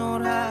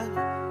señora,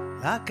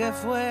 la que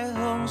fue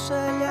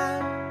doncella,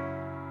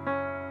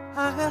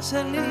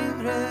 hágase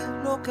libre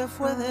lo que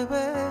fue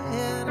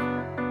deber.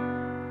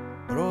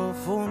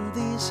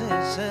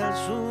 Profundices el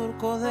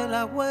surco de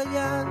la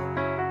huella,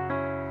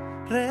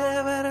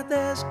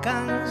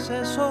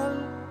 reverdezcanse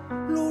sol,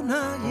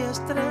 luna y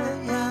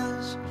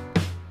estrellas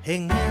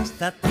en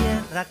esta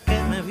tierra que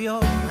me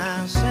vio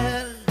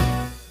nacer.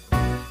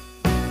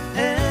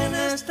 En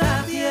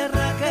esta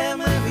tierra que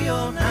me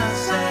vio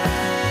nacer.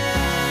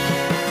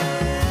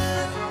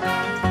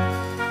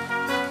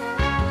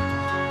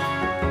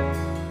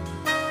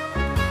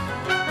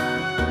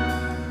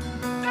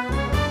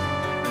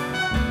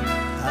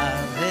 A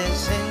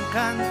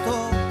desencanto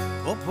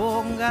o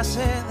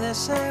póngase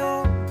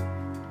deseo,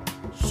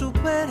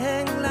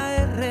 superen la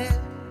R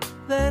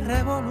de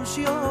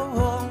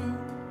revolución,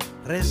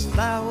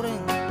 restauren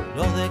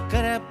lo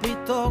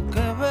decrépito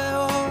que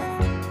veo,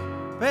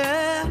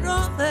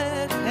 pero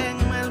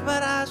déjenme el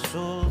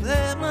brazo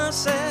de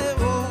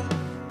Maceo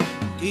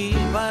y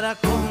para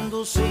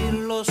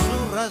conducirlo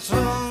su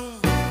razón,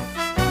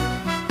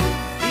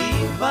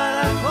 y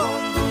para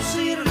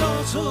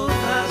conducirlo su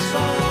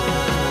razón.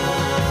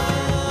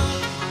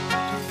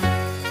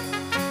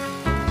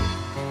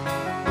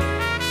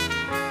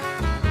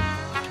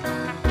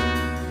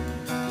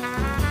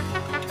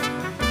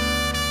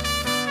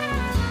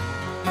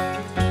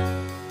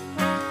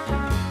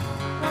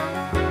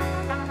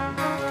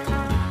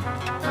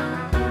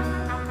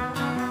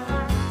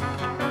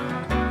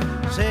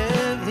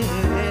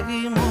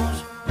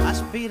 Seguimos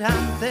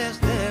aspirantes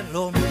de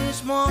lo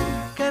mismo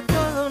que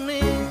todo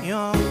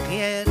niño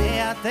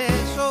quiere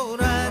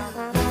atesorar.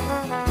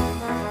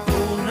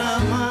 Una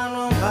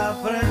mano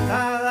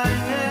apretada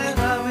en el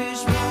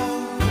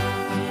abismo,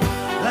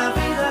 la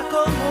vida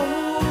como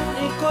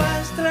único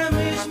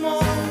extremismo,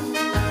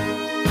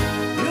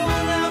 y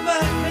una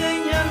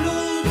pequeña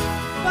luz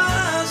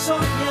para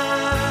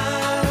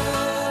soñar.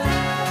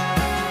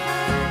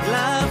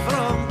 Las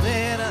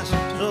fronteras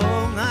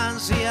son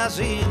ansias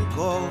sin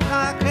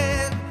coraje.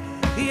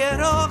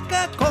 Quiero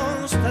que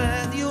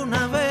conste de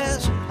una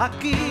vez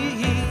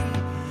aquí,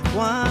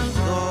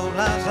 cuando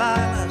las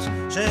alas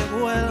se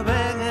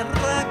vuelven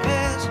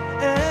herrajes,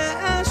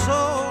 es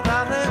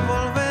hora de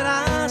volver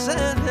a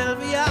hacer el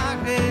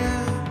viaje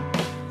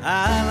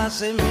a la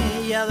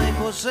semilla de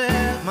José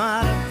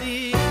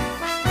Martí,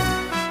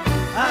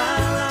 a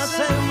la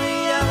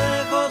semilla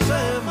de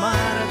José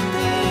Martí.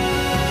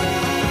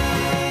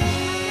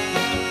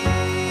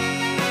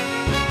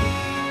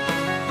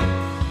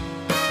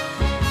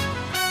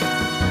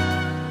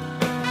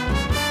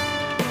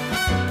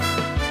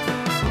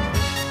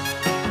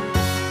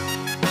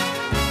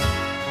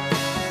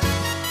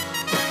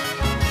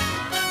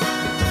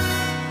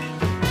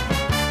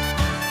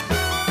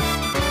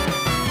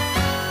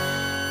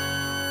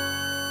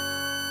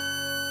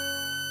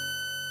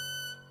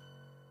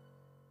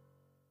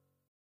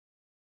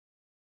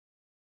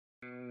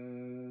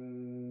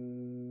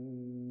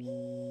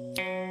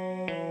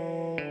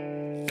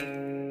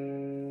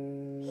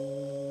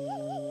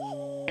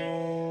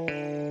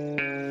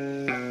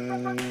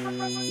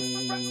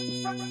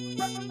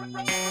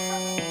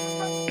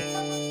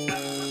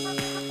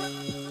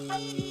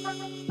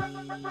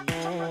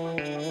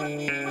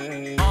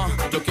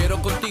 Yo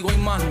quiero contigo y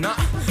más nada,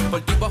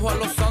 por ti bajo a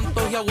los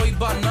santos y a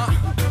Guaybana.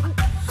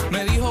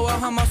 Me dijo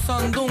baja más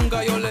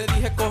sandunga, yo le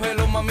dije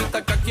cógelo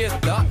mamita que aquí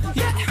está.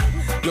 Yeah.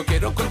 Yo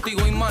quiero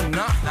contigo y más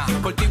nada,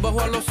 por ti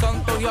bajo a los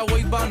santos y a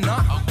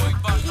Guaybana.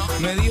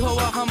 Me dijo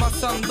baja más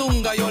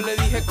sandunga, yo le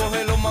dije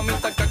cógelo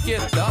mamita que aquí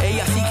está.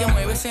 Ella sí que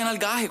mueve ese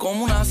nalgaje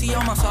como una silla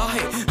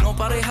masaje. No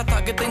pares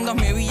hasta que tengas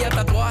mi hebilla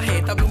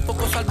tatuaje. Te hablé un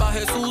poco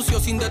salvaje, sucio,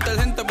 sin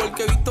detergente,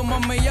 porque he visto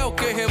más mellao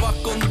que jevas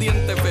con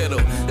dientes. Pero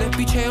les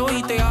picheo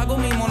y te hago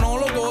mi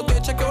monólogo.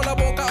 Te chequeo la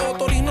boca,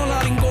 otorino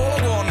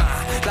laringólogo.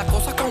 Las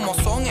cosas como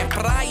son,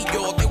 spray.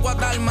 Yo te voy a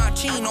dar más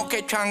chino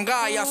que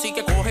Shanghái. Así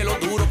que cógelo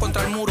duro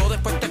contra el muro,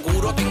 después te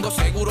curo. Tengo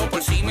seguro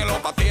por si me lo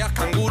pateas,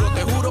 canguro.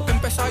 Te juro que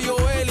empezó a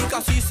llover y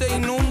casi se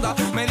inunda.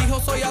 Me dijo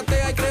soy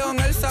atea y creo en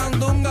el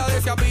sandunga.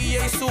 Decía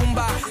pilla y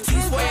zumba, si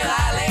fue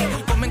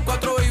dale. Comen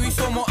 4 baby,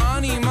 somos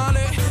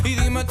animales. Y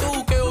dime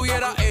tú qué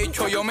hubiera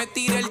hecho. Yo me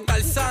tiré el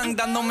Tarzán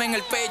dándome en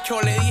el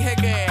pecho. Le dije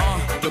que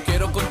yo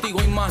quiero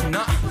contigo y más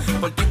nada,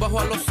 por ti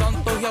bajo a los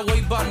santos y a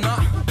Guaybana.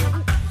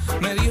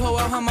 Me dijo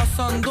baja más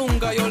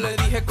sandunga, yo le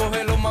dije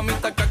cógelo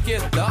mamita que aquí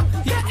está.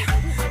 Yeah.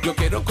 Yo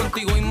quiero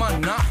contigo y más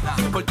nada,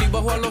 por ti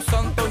bajo a los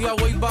santos y a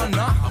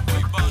Guaybana.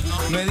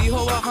 Me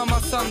dijo baja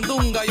más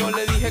sandunga, yo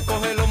le dije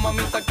cógelo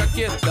mamita que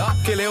aquí está.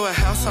 Que le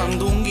bajé a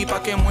sandungui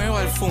pa' que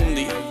mueva el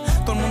fundi.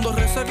 Todo el mundo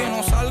reza que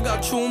no salga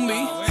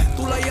chumbi.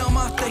 Tú la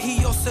llamaste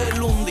y yo se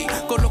lundi.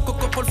 Con los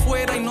cocos por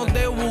fuera y no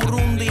de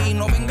Burundi. Y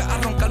no vengas a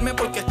roncarme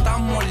porque estás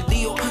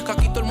mordido. Que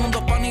aquí todo el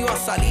mundo pan iba a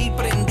salir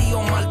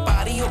prendido, mal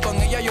parido. Con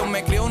ella yo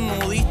me creo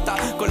nudista.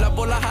 Con las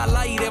bolas al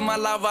aire,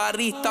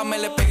 malabarista. Me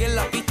le pegué en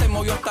la pista y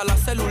movió hasta la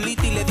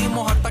celulitis. Y le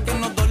dimos hasta que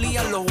nos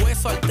dolían los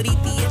huesos,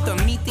 artritis. Esto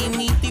es miti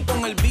miti,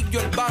 pon el big yo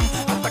el van.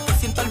 Hasta que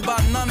sienta el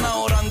banana,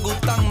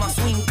 orangután. Más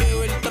swing que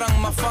Beltrán,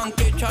 más fan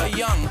que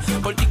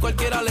Young. Por ti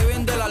cualquiera le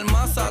vende el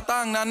alma a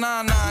Satán. Na,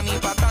 na, na, ni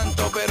pa'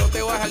 tanto, pero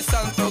te vas al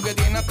santo que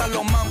tiene hasta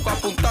los mancos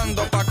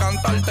apuntando pa'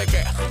 cantarte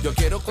que yo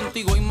quiero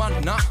contigo y más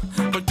nada.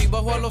 Por ti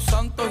bajo a los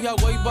santos y a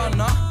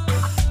Guaybana.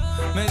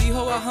 Me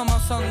dijo baja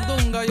más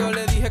sandunga, yo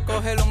le dije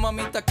cógelo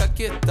mamita que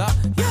aquí está.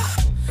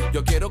 Yeah.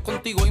 Yo quiero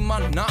contigo y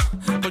más nada.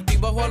 Por ti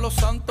bajo a los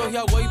santos y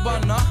a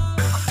Guaybana.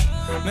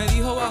 Me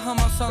dijo baja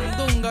más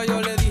sandunga,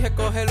 yo le dije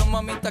cógelo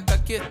mamita que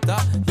aquí está.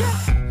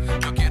 Yeah.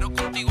 Yo quiero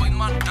contigo y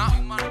más nada.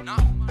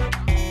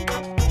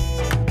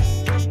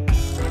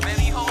 Me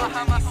dijo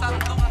baja más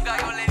sandunga,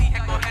 yo le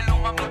dije cógelo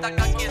mamita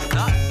que aquí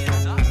está.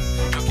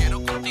 Yo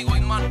quiero contigo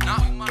y más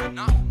nada.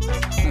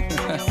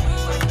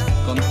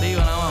 Contigo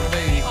nada más,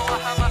 baby. Me dijo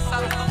baja más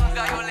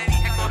sandunga, yo le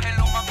dije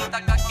cógelo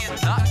mamita que aquí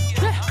está.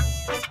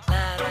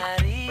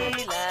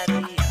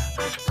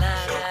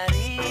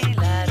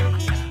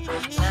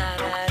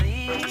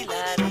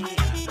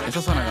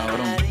 Eso suena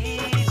cabrón.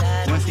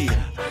 ¿Cómo me sigue?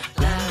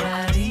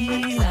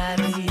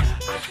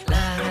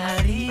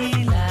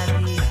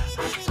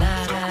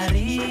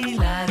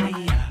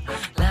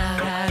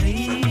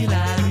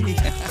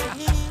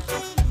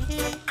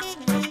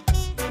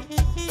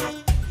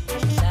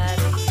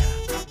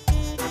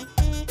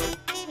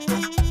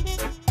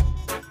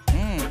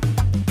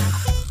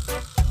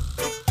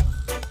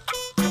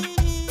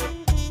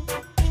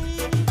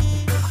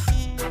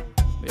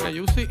 Mira,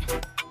 Yusi.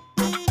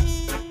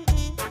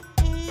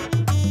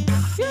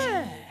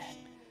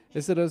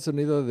 Ese era el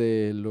sonido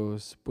de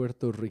los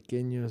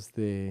puertorriqueños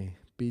de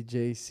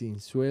PJ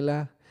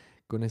Sinzuela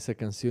con esa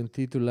canción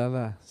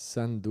titulada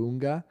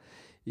Sandunga.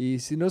 Y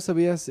si no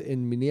sabías,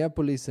 en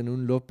Minneapolis, en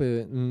un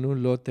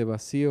lote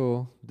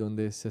vacío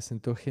donde se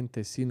asentó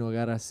gente sin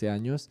hogar hace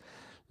años,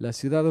 la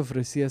ciudad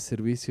ofrecía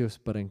servicios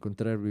para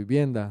encontrar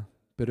vivienda.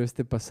 Pero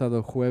este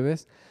pasado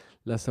jueves,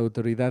 las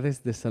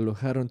autoridades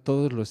desalojaron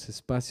todos los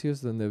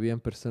espacios donde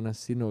habían personas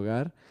sin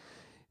hogar.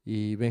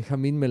 Y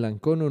Benjamín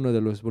Melancón, uno de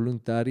los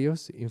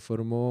voluntarios,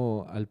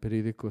 informó al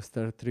periódico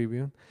Star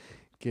Tribune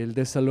que el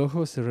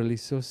desalojo se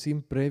realizó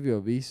sin previo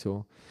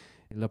aviso.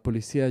 La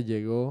policía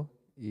llegó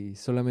y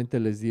solamente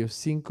les dio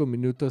 5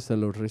 minutos a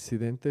los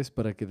residentes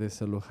para que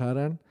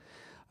desalojaran,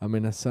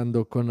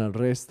 amenazando con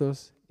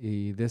arrestos,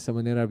 y de esa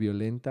manera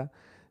violenta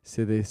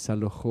se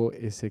desalojó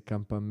ese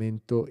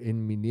campamento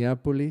en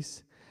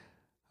Minneapolis.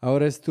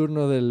 Ahora es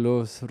turno de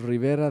los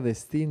Rivera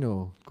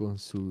Destino con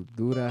su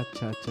dura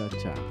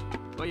cha-cha-cha.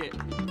 Oye,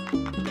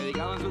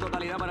 dedicado en su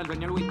totalidad para el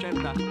señor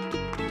Winchester,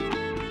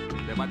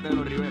 de parte de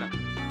los Rivera.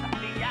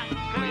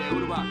 Oye,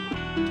 Urba,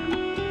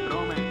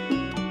 Rome,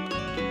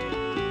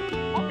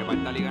 que para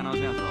esta liga no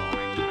se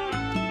asome.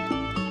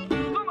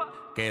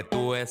 Que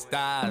tú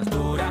estás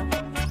dura,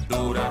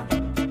 dura,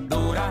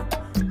 dura,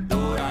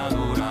 dura,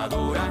 dura,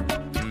 dura,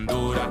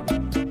 dura,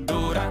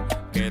 dura.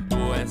 Que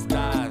tú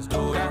estás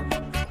dura,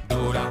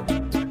 dura,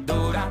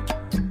 dura,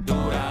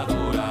 dura,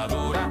 dura,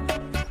 dura,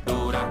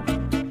 dura,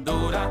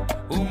 dura.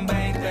 Un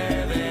 20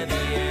 de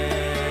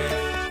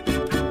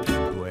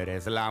 10. Tú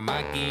eres la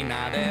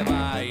máquina de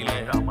baile.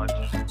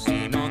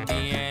 Si no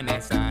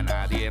tienes a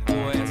nadie,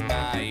 pues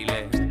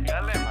baile.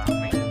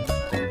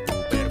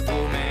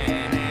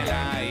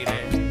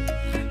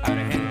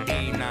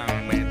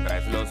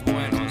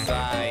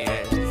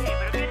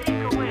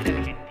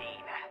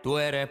 Tú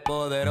eres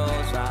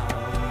poderosa,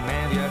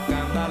 medio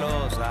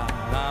escandalosa.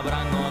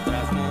 Habrán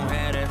otras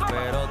mujeres,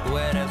 pero tú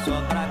eres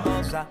otra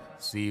cosa.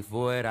 Si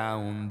fuera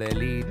un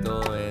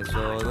delito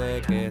eso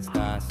de que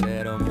estás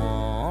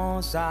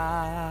hermosa.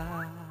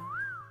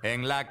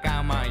 En la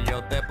cama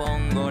yo te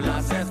pongo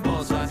las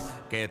esposas.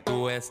 Que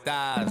tú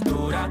estás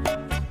dura,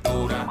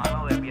 dura,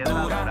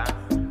 dura,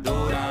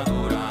 dura,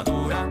 dura,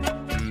 dura,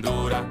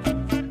 dura,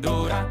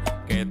 dura.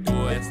 Que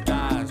tú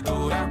estás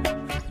dura,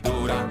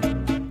 dura.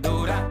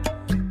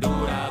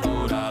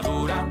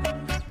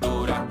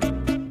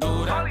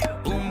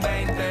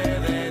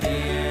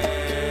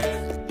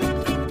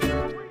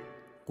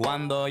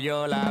 Cuando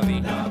yo la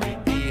vi,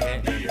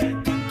 dije,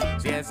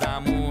 si esa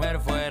mujer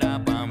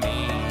fuera pa'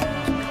 mí.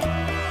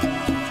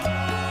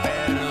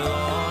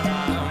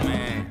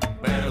 Perdóname,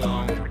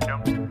 perdón,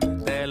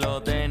 te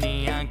lo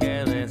tenía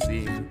que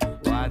decir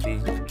a ti.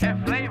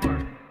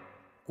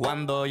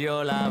 Cuando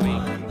yo la vi,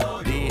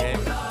 dije,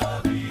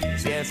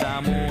 si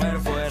esa mujer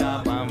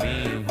fuera pa'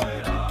 mí.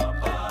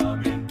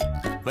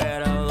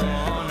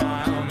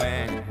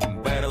 Perdóname,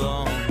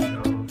 perdón,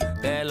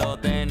 te lo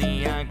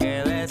tenía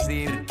que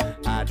decir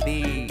a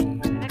ti.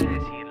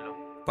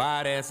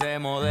 Parece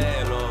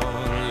modelo,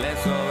 le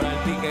sobra el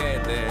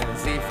piquete.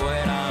 Si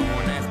fuera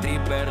un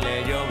stripper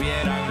le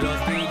llovieran los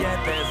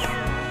billetes.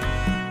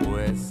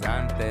 Pues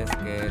antes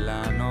que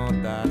la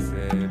nota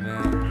se me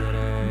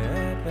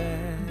trepe,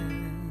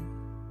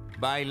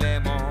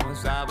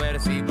 bailemos a ver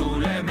si tú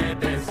le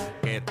metes.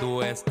 Que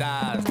tú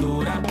estás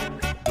dura,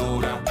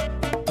 dura,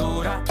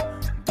 dura,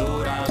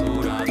 dura,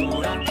 dura,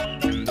 dura,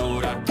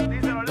 dura,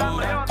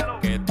 dura.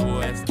 Que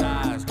tú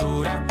estás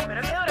dura,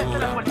 dura,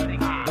 dura,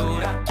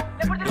 dura,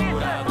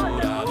 dura,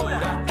 dura,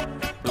 dura,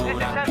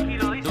 dura.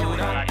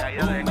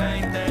 Un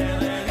 20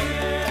 de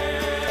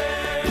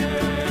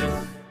 10.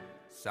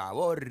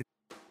 favor.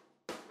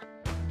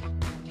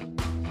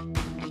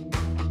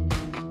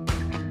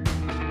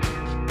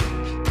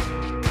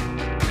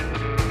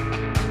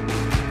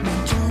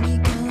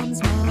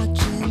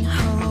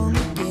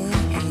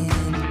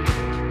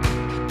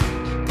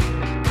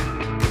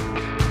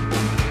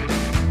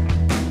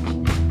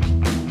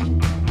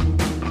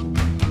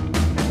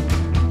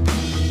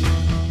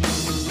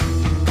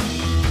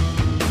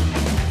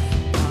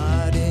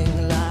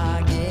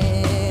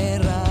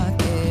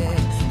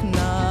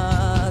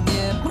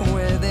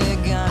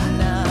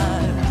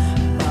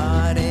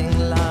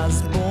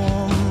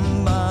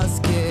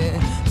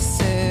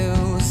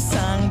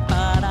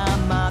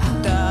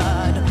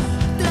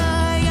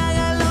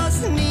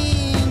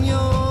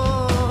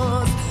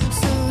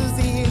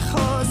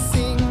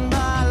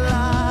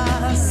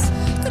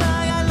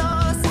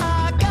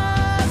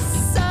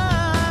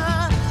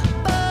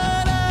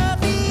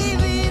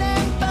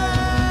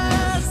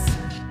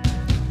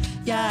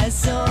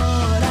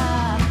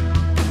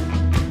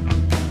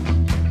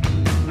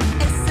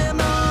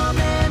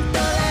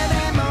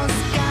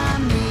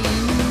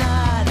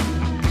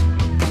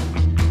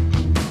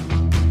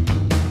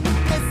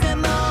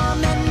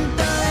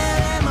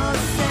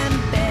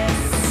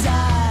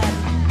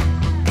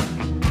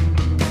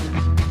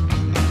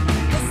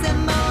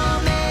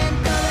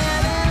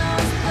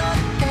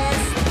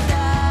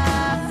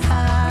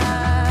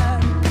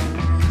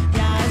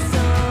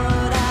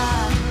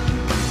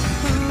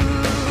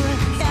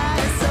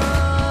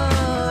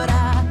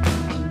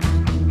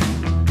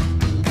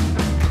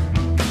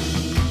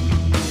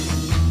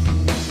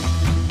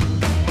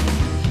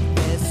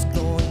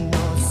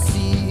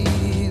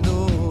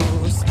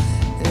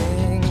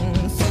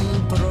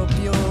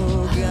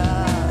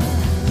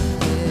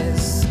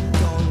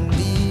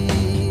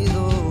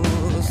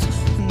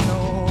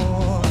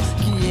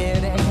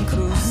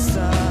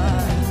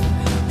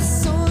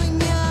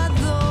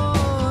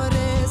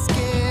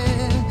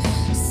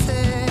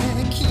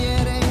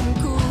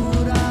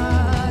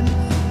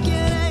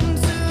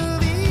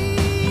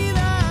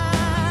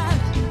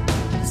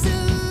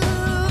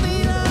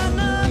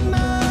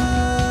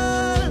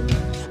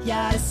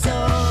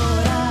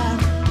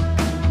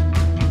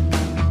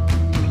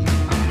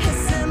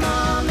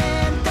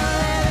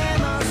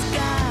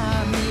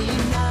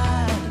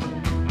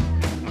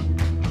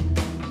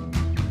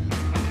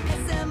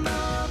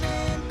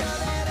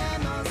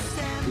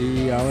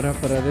 Y ahora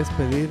para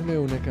despedirme,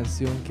 una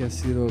canción que ha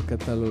sido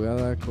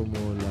catalogada como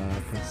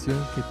la canción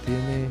que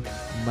tiene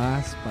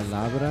más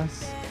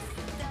palabras,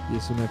 y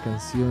es una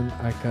canción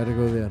a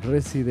cargo de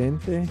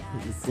Residente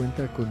y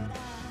cuenta con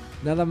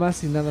nada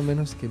más y nada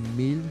menos que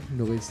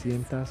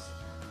 1900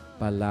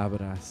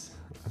 palabras.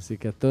 Así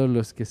que a todos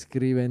los que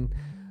escriben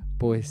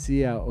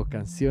poesía o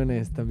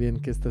canciones,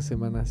 también que esta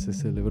semana se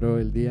celebró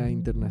el Día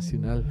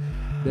Internacional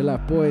de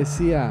la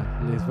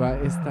Poesía, les va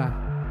esta,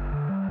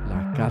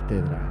 La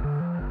Cátedra.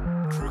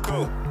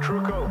 Truco,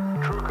 truco,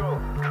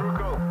 truco,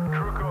 truco,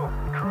 truco,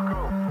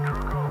 truco, truco,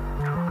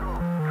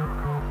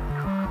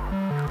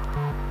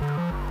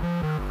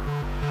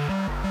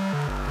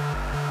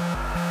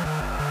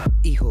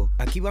 Hijo,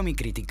 aquí va mi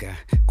crítica.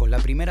 Con la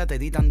primera te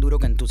di tan duro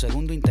que en tu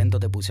segundo intento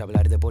te puse a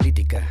hablar de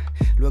política.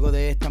 Luego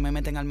de esta me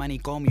meten al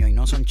manicomio y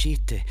no son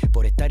chistes,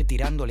 por estar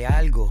tirándole a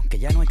algo que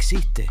ya no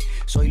existe.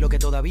 Soy lo que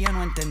todavía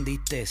no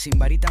entendiste, sin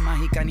varita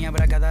mágica ni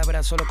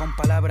abracadabra, solo con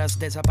palabras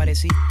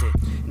desapareciste.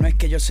 No es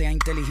que yo sea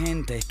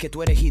inteligente, es que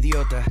tú eres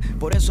idiota.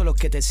 Por eso los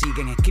que te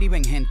siguen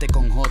escriben gente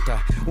con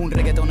J. Un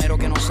reggaetonero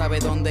que no sabe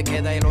dónde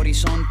queda el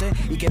horizonte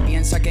y que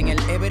piensa que en el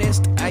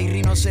Everest hay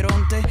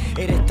rinoceronte.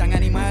 Eres tan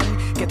animal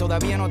que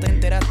todavía no te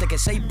enteraste que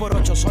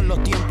 6x8 son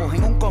los tiempos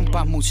en un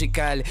compás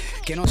musical.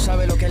 Que no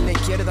sabe lo que es la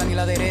izquierda ni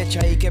la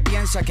derecha y que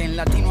piensa que en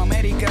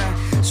Latinoamérica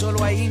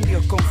solo hay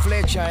indios con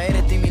flecha.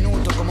 Eres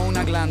diminuto como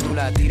una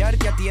glándula.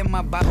 Tirarte a ti es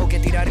más bajo que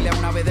tirarle a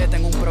una vedette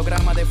en un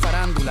programa de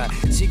farándula.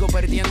 Sigo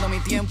perdiendo mi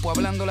tiempo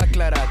hablando la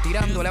clara,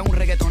 tirándole a un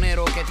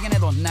reggaetonero que tiene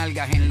 2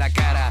 nalgas en la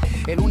cara.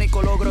 El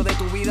único logro de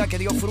tu vida que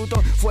dio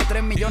fruto fue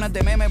 3 millones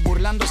de memes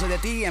burlándose de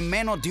ti en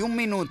menos de un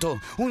minuto.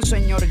 Un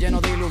señor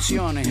lleno de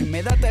ilusiones.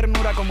 Me da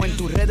ternura como en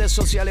tus redes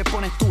sociales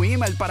pones tu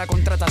email para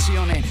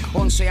contrataciones.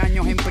 11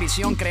 años en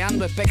prisión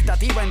creando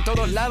expectativa en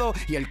todos lados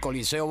y el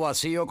coliseo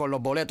vacío con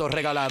los boletos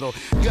regalados.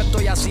 Yo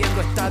estoy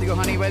haciendo estadios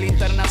a nivel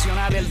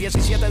internacional. El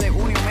 17 de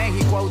junio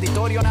México,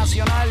 Auditorio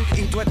Nacional.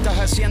 Y tú estás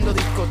haciendo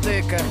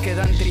discotecas que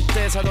dan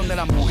tristeza, donde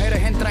las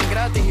mujeres entran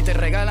gratis y te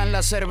regalan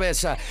la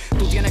cerveza.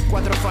 Tú tienes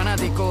 4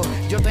 fanáticos,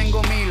 yo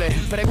tengo miles.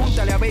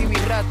 Pregúntale a Baby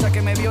Rasta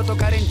que me vio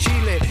tocar en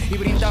Chile. Y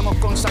brindamos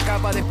con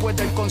Zacapa después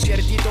del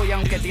conciertito. Y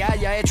aunque te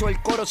haya hecho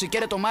el coro, si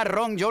quiere tomar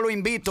ron yo lo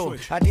invito.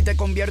 elemento. A ti te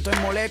convierto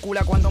en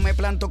molécula cuando me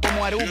planto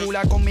como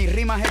arúgula. Con mis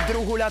rimas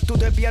esdrújulas tú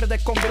te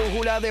pierdes con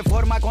brújula de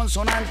forma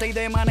consonante y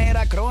de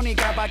manera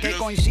crónica, pa' que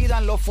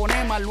coincidan los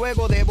fonemas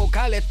luego de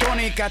vocales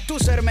tónicas. Tú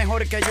ser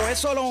mejor que yo es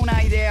solo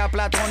una idea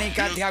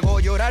platónica. Te hago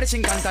llorar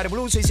sin cantar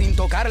blues y sin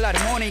tocar la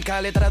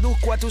armónica. Le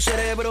traduzco a tu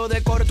cerebro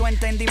de corto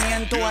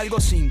entendimiento algo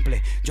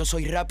simple: yo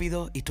soy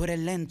rápido y tú eres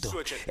lento.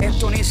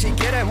 Esto ni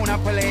siquiera es una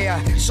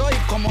pelea. Soy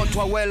como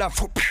tu abuela,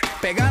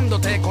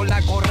 pegándote con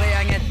la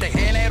correa. En este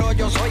género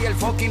yo soy el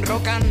fucking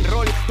rock and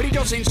roll.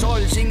 Brillo sin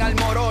sol, sin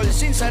almorol,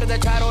 sin ser de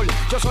charol.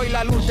 Yo soy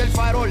la luz del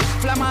farol,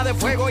 flama de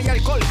fuego y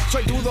alcohol.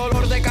 Soy tu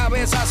dolor de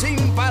cabeza sin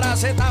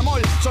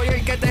paracetamol. Soy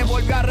el que te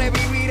vuelve a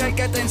revivir, el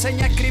que te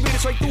enseña a escribir.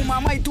 Soy tu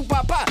mamá y tu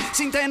papá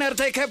sin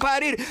tenerte que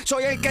parir.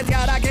 Soy el que te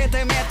hará que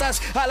te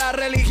metas a la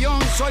religión.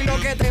 Soy lo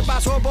que te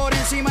pasó por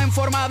encima en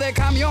forma de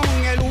camión.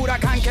 El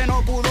huracán que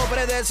no pudo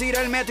predecir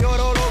el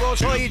meteorólogo.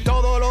 Soy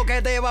todo lo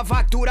que te va a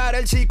facturar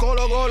el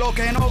psicólogo. Lo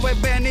que no ves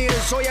venir,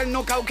 soy el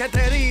knockout que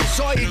te di.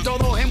 Soy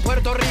todos en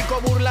Puerto Rico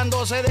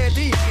burlándose de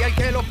ti, y el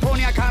que los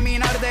pone a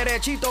caminar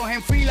derechitos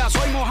en fila.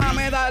 Soy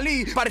Mohamed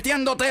Ali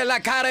partiéndote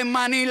la cara en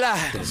Manila.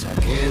 Te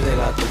saqué de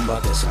la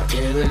tumba, te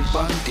saqué del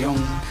panteón.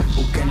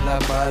 Busquen la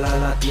pala,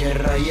 la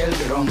tierra y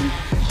el ron.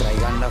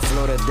 Traigan las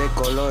flores de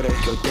colores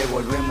que hoy te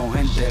volvemos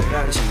a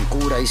enterrar sin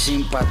cura y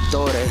sin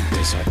pastores.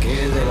 Te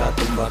saqué de la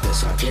tumba, te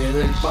saqué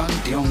del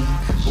panteón.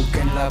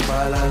 Busquen la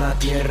pala, la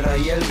tierra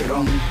y el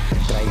ron.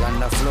 Traigan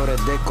las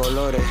flores de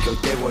colores que hoy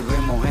te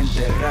volvemos a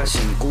enterrar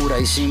sin cura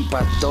y sin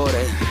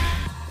pastores.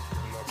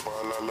 La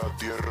pala, la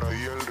tierra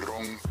y el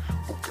ron.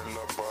 Busquen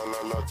la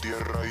pala, la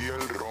tierra y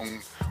el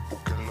ron.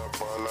 Busquen la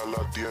pala,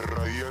 la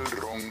tierra y el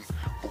ron.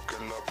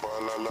 Busquen la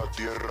pala, la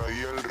tierra y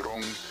el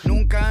ron.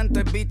 Nunca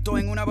antes visto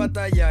en una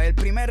batalla el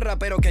primer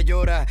rapero que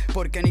llora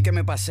porque ni que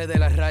me pasé de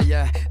las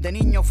rayas. De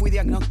niño fui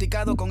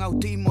diagnosticado con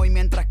autismo y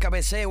mientras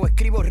cabeceo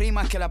escribo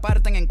rimas que la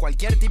parten en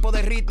cualquier tipo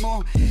de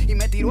ritmo. Y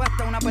me tiró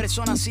hasta una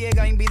persona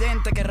ciega,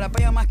 invidente, que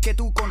rapea más que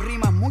tú con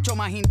rimas mucho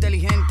más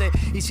inteligentes.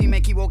 Y si me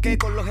equivoqué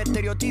con los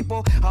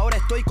estereotipos, ahora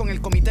estoy con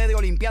el Comité de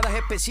Olimpiadas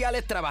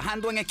Especiales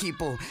trabajando en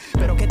equipo.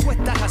 Pero ¿qué tú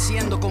estás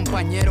haciendo,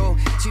 compañero?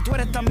 Si tú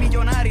eres tan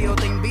millonario,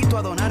 te invito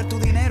a donar tu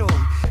dinero.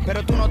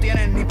 Pero tú no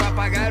tienes ni para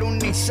pagar un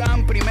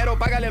Nissan. Primero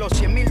págale los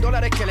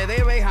 $100,000 que le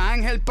debes a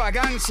Ángel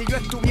Pagán. Si yo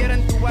estuviera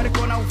en tu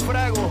barco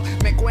naufrago,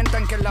 me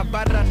cuentan que en las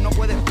barras no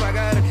puedes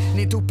pagar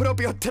ni tus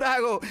propios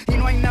tragos. Y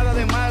no hay nada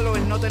de malo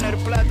en no tener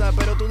plata,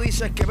 pero tú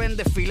dices que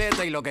vendes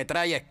fileta y lo que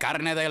trae es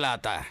carne de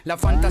lata. La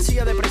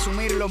fantasía de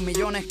presumir los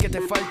millones que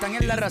te faltan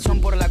es la razón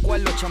por la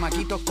cual los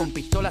chamaquitos con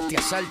pistolas te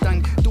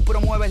asaltan. Tú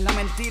promueves la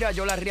mentira,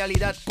 yo la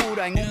realidad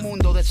pura. En un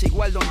mundo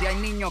desigual donde hay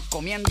niños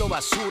comiendo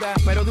basura.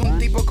 Pero de un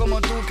tipo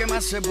como tú, ¿qué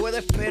más se puede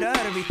esperar?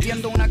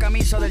 Vistiendo una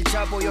camisa del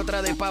Chapo y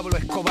otra de Pablo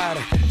Escobar.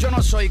 Yo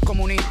no soy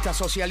comunista,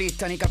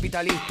 socialista ni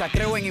capitalista.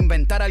 Creo en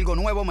inventar algo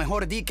nuevo,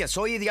 mejor di que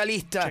soy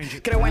idealista.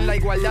 Creo en la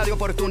igualdad de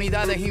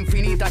oportunidades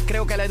infinitas.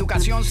 Creo que la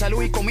educación,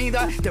 salud y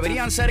comida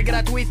deberían ser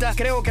gratuitas.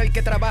 Creo que el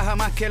que trabaja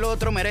más que el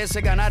otro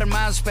merece ganar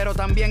más. Pero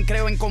también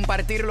creo en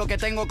compartir lo que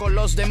tengo con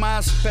los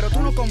demás. Pero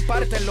tú no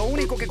compartes, lo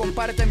único que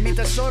compartes mi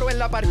tesoro es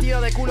la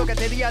partida de culo que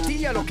te di a ti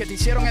y a los que te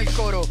hicieron el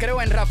coro.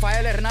 Creo en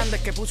Rafael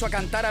Hernández que puso a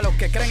cantar a los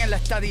que creen en la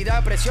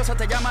estadidad. Preciosa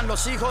te llaman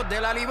los hijos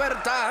de la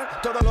libertad.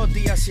 Todos los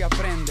días se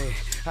aprende.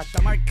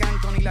 Hasta Marc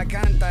Anthony la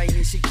canta y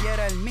ni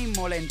siquiera él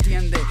mismo la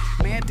entiende.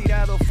 Me he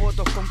tirado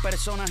fotos con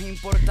personas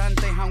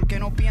importantes, aunque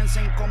no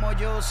piensen como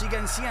yo,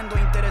 siguen siendo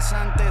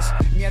interesantes.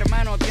 Mi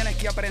hermano, tienes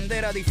que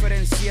aprender a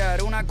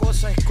diferenciar. Una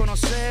cosa es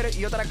conocer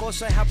y otra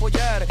cosa es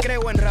apoyar.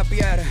 Creo en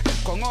rapear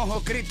con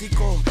ojo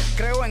crítico.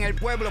 Creo en el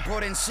pueblo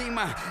por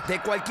encima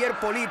de cualquier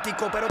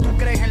político. Pero tú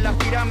crees en las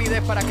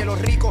pirámides para que los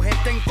ricos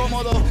estén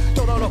cómodos.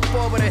 Todos los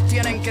pobres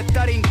tienen que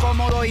estar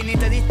incómodos y ni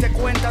te diste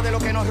cuenta de lo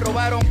que nos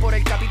robaron por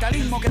el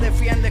capitalismo que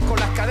defiendes con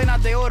las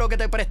cadenas de oro que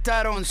te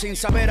prestaron. Sin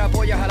saber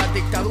apoyas a las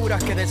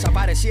dictaduras que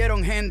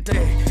desaparecieron gente.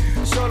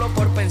 Solo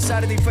por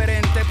pensar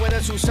diferente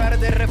puedes usar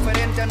de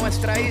referente a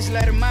nuestra isla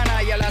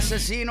hermana y al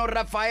asesino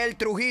Rafael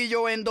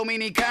Trujillo en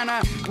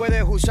Dominicana.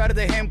 Puedes usar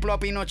de ejemplo a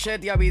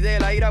Pinochet y a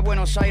Videla, ir a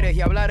Buenos Aires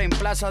y hablar en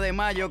Plaza de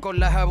Mayo con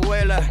las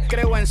abuelas.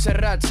 Creo en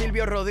Serrat,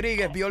 Silvio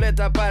Rodríguez,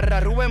 Violeta Parra,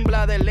 Rubén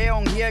Blades,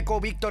 León Gieco,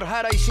 Víctor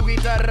Jara y su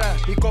guitarra.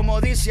 Y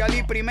como dice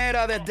Ali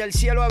Primera, desde el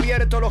cielo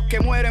abierto los que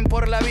mueren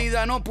por la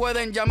vida no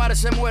pueden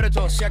llamarse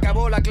muertos. Se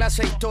acabó la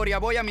clase de historia,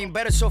 voy a mis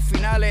versos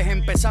finales.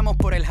 Empezamos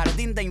por el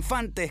jardín de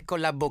infantes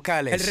con las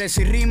vocales. El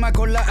reci rima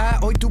con la A,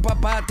 hoy tu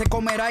papá te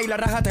comerá y la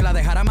raja te la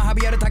dejará más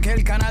abierta que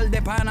el canal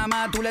de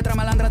Panamá. Tu letra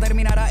malandra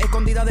terminará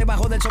escondida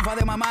debajo del sofá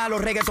de mamá.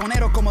 Los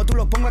reggaetoneros como tú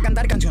los pongo a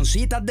cantar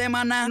cancioncitas de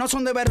Maná. No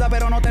son de verdad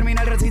pero no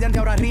termina el residente,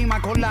 ahora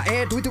rima con la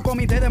E. Tú y tu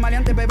comité de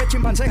maleantes, bebés,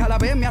 chimpancés a la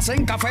vez me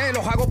hacen café.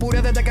 Los hago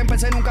puré desde que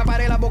empecé, nunca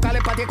paré. Las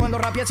vocales pateé cuando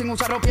rapeé sin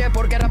usar los pies,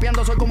 porque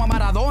rapeando soy como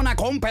Maradona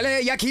con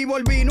Pelé. Y aquí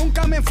volví,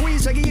 nunca me fui,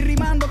 seguí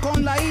rimando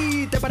con la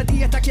I. Te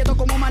partí, estás quieto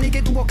como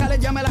maniquí, tus vocales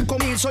ya me las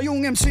comí. Soy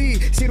un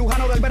MC,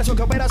 cirujano del verso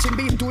que opera sin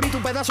bisturí.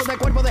 Tu pedazo de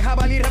cuerpo de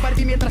jabalí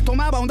repartí mientras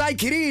tomaba un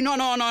daiquiri. No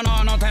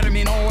no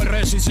terminó. El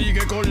Reci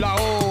sigue con la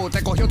O.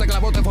 Te cogió, te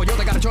clavó, te folló,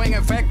 te garchó, en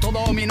efecto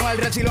dominó. El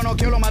Reci lo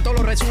noqueó, lo mató,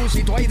 lo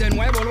resucitó y de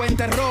nuevo lo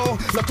enterró.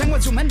 Los tengo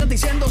en sus mentes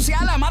diciendo, si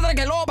a la madre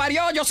que lo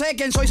parió. Yo sé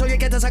quién soy el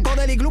que te sacó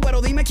del iglú,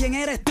 pero dime quién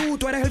eres tú.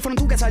 Tú eres el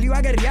frontú que salió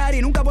a guerrear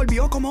y nunca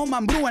volvió como un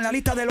mambrú. En la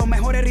lista de los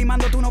mejores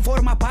rimando tú no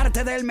formas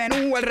parte del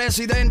menú. El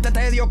residente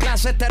te dio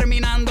clases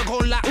terminando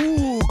con la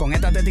U. Con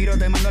esta te tiro,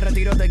 te mando al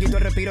retiro, te quito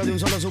el respiro de un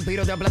solo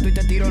suspiro. Te aplasto y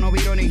te tiro, no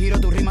viro ni giro.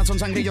 Tus rimas son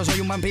sangrillos, soy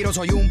un vampiro,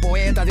 soy un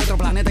poeta de otro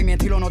planeta y mi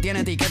estilo no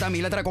tiene etiqueta.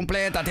 Mi letra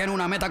completa tiene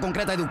una meta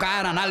concreta,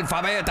 educar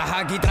analfabetas.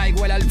 Aquí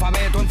traigo el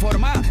alfabeto en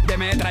forma de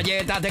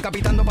metralletas,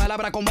 decapitando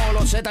palabras como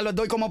los Z, los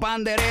doy como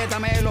pandereta.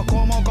 Me los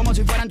como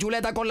si fueran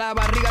chuletas con la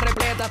barriga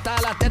repleta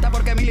hasta las tetas,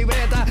 porque mi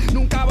libreta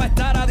nunca va a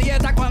estar a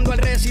dieta. Cuando el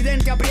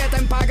residente aprieta,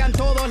 empacan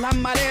todos las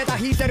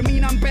maletas y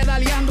terminan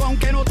pedaleando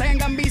aunque no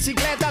tengan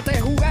bicicleta. Te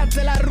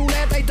jugaste la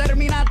ruleta y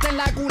terminaste en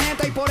la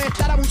cuneta, y por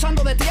estar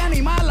abusando de ti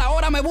animal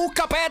ahora me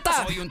busca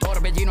peta. Soy un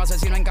torbellino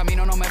asesino en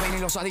camino, no me ven ni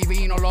los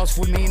adivino. Los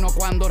fulmino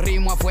cuando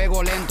rimo a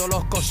fuego lento,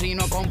 los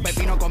cocino con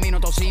pepino, comino,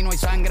 tocino y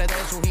sangre de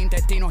sus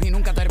intestinos. Y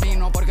nunca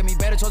termino porque mis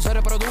versos se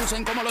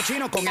reproducen como los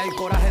chinos. Con el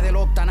coraje del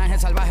octanaje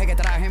salvaje que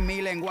traje en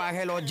mi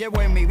lenguaje, los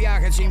llevo en mi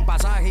viaje sin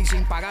pasaje y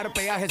sin pagar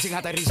peaje, sin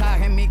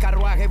aterrizaje. En mi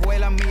carruaje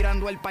vuelan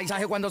mirando el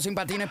paisaje cuando sin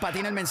patines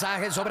patina el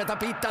mensaje sobre esta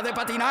pista de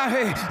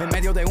patinaje. En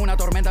medio de una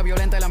tormenta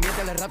violenta el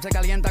ambiente del rap se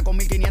calienta con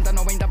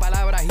 1590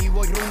 palabras y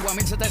voy rumbo a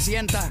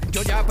 1700.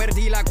 Yo ya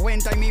perdí la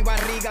cuenta y mi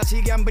barriga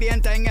sigue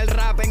hambrienta. En el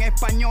rap en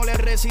español el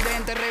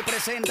residente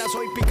representa.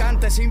 Soy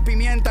picante sin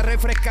pimienta,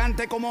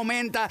 refrescante como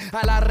menta.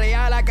 A la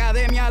Real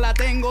Academia la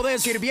tengo de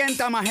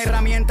sirvienta. Más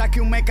herramientas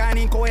que un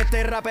mecánico.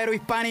 Este rapero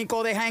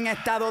hispánico deja en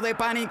estado de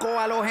pánico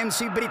a los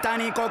MCs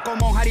británicos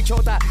como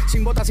Harichota,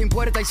 sin bota, sin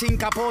puerta y sin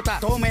capota.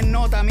 Tomen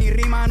nota, mi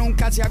rima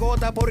nunca se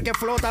agota porque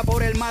flota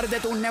por el mar de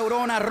tus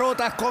neuronas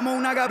rotas como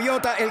una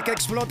gaviota. El que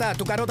explota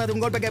tu carota de un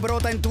golpe que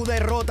brota en tu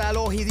derrota. A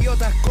los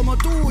idiotas como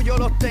tú yo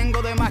los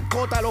tengo de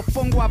mascota, los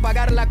pongo a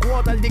pagar la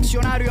cuota, el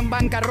diccionario en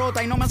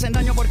bancarrota, y no me hacen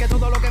daño porque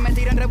todo lo que me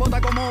tiren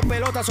rebota como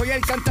pelota. Soy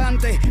el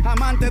cantante,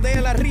 amante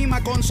de la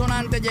rima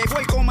consonante. Llegó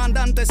el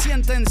comandante,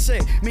 siéntense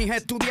mis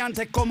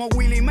estudiantes como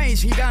Willie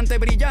Mays, gigante,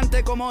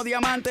 brillante como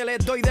diamante.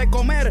 Les doy de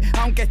comer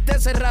aunque esté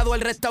cerrado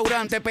el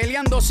restaurante,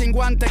 peleando sin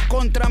guantes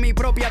contra mi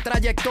propia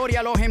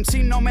trayectoria. Los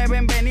MCs no me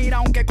ven venir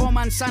aunque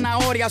coman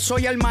zanahoria.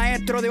 Soy el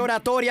maestro de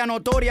oratoria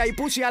notoria y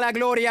puse a la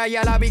gloria y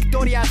a la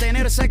victoria a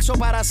tener sexo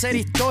para hacer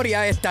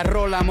historia. Esta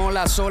rola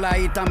mola sola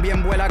y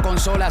también vuela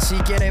consola. Si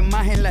quieren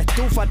más en la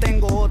estufa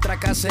tengo otra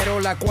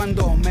cacerola.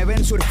 Cuando me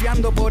ven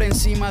surfeando por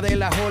encima de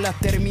las olas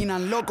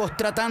terminan locos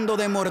tratando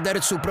de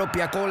morder su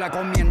propia cola.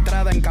 Con mi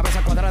entrada en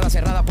cabeza cuadrada,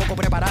 cerrada, poco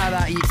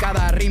preparada, y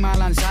cada rima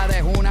lanzada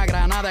es una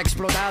granada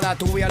explotada.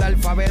 Tuve al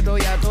alfabeto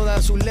y a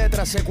todas sus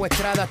letras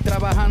secuestradas,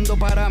 trabajando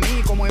para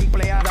mí como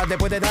empleada.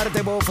 Después de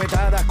darte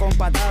bofetadas con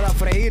patadas,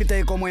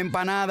 freírte como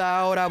empanada,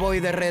 ahora voy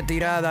de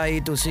retirada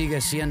y tú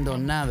sigues siendo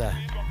nada.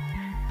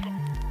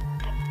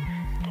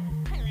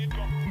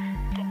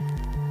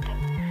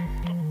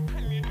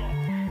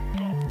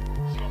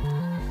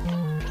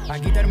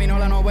 Aquí terminó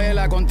la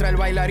novela contra el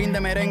bailarín de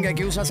merengue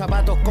que usa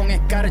zapatos con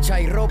escarcha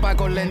y ropa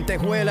con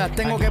lentejuelas.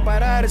 Tengo que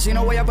parar si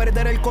no voy a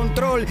perder el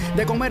control.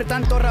 De comer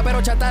tanto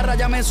rapero chatarra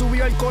ya me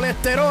subió el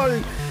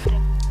colesterol.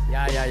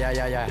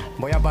 Ya.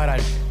 Voy a parar.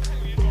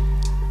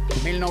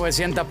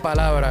 1900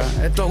 palabras.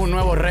 Esto es un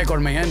nuevo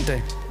récord, mi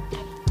gente.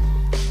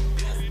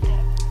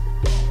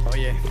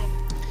 Oye,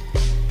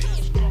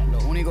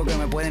 los únicos que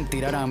me pueden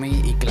tirar a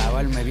mí y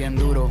clavarme bien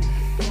duro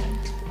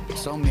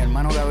son mi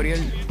hermano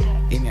Gabriel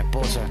y mi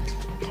esposa,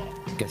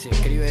 que si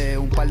escribe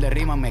un par de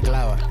rimas me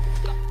clava,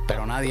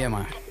 pero nadie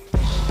más.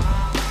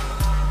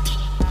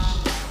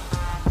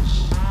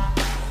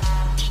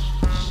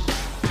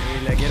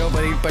 Y le quiero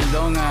pedir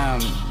perdón a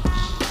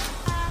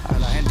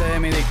la gente de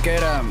mi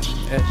disquera,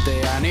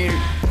 Anil,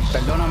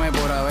 perdóname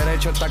por haber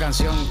hecho esta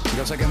canción.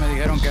 Yo sé que me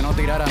dijeron que no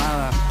tirara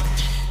nada.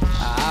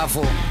 A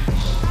Afo,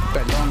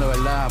 perdón de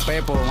verdad.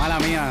 Pepo, mala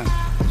mía.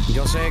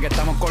 Yo sé que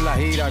estamos con la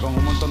gira, con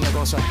un montón de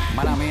cosas,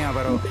 mala mía,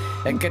 pero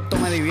es que esto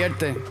me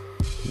divierte.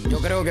 Yo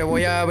creo que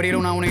voy a abrir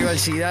una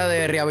universidad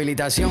de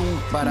rehabilitación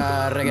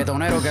para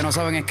reggaetoneros que no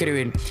saben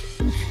escribir.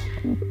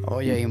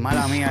 Oye, y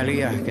mala mía,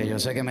 Elías, que yo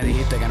sé que me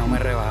dijiste que no me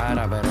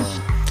rebajara, pero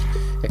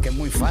es que es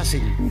muy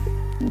fácil.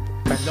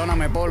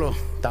 Perdóname, Polo,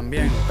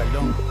 también,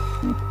 perdón.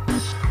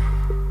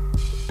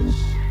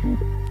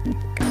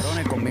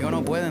 Cabrones, conmigo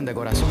no pueden, de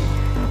corazón.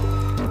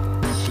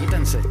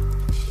 Quítense.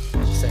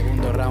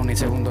 Segundo round y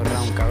segundo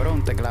round,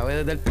 cabrón, te clavé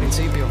desde el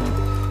principio.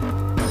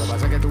 Lo que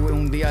pasa es que tuve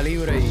un día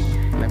libre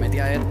y me metí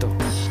a esto.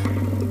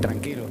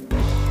 Tranquilo.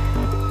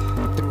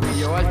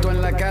 Trujillo Alto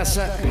en la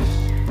casa,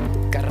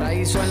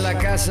 Carraízo en la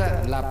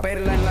casa, La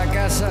Perla en la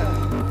casa,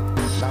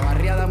 La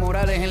Barriada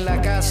Morales en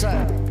la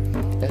casa,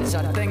 El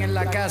Sartén en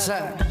la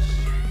casa,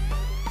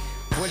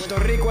 Puerto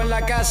Rico en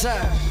la casa.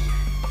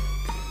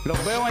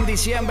 Los veo en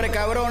diciembre,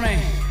 cabrones.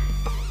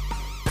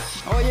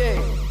 Oye.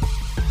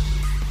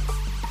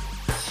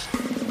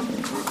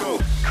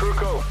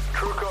 Truco.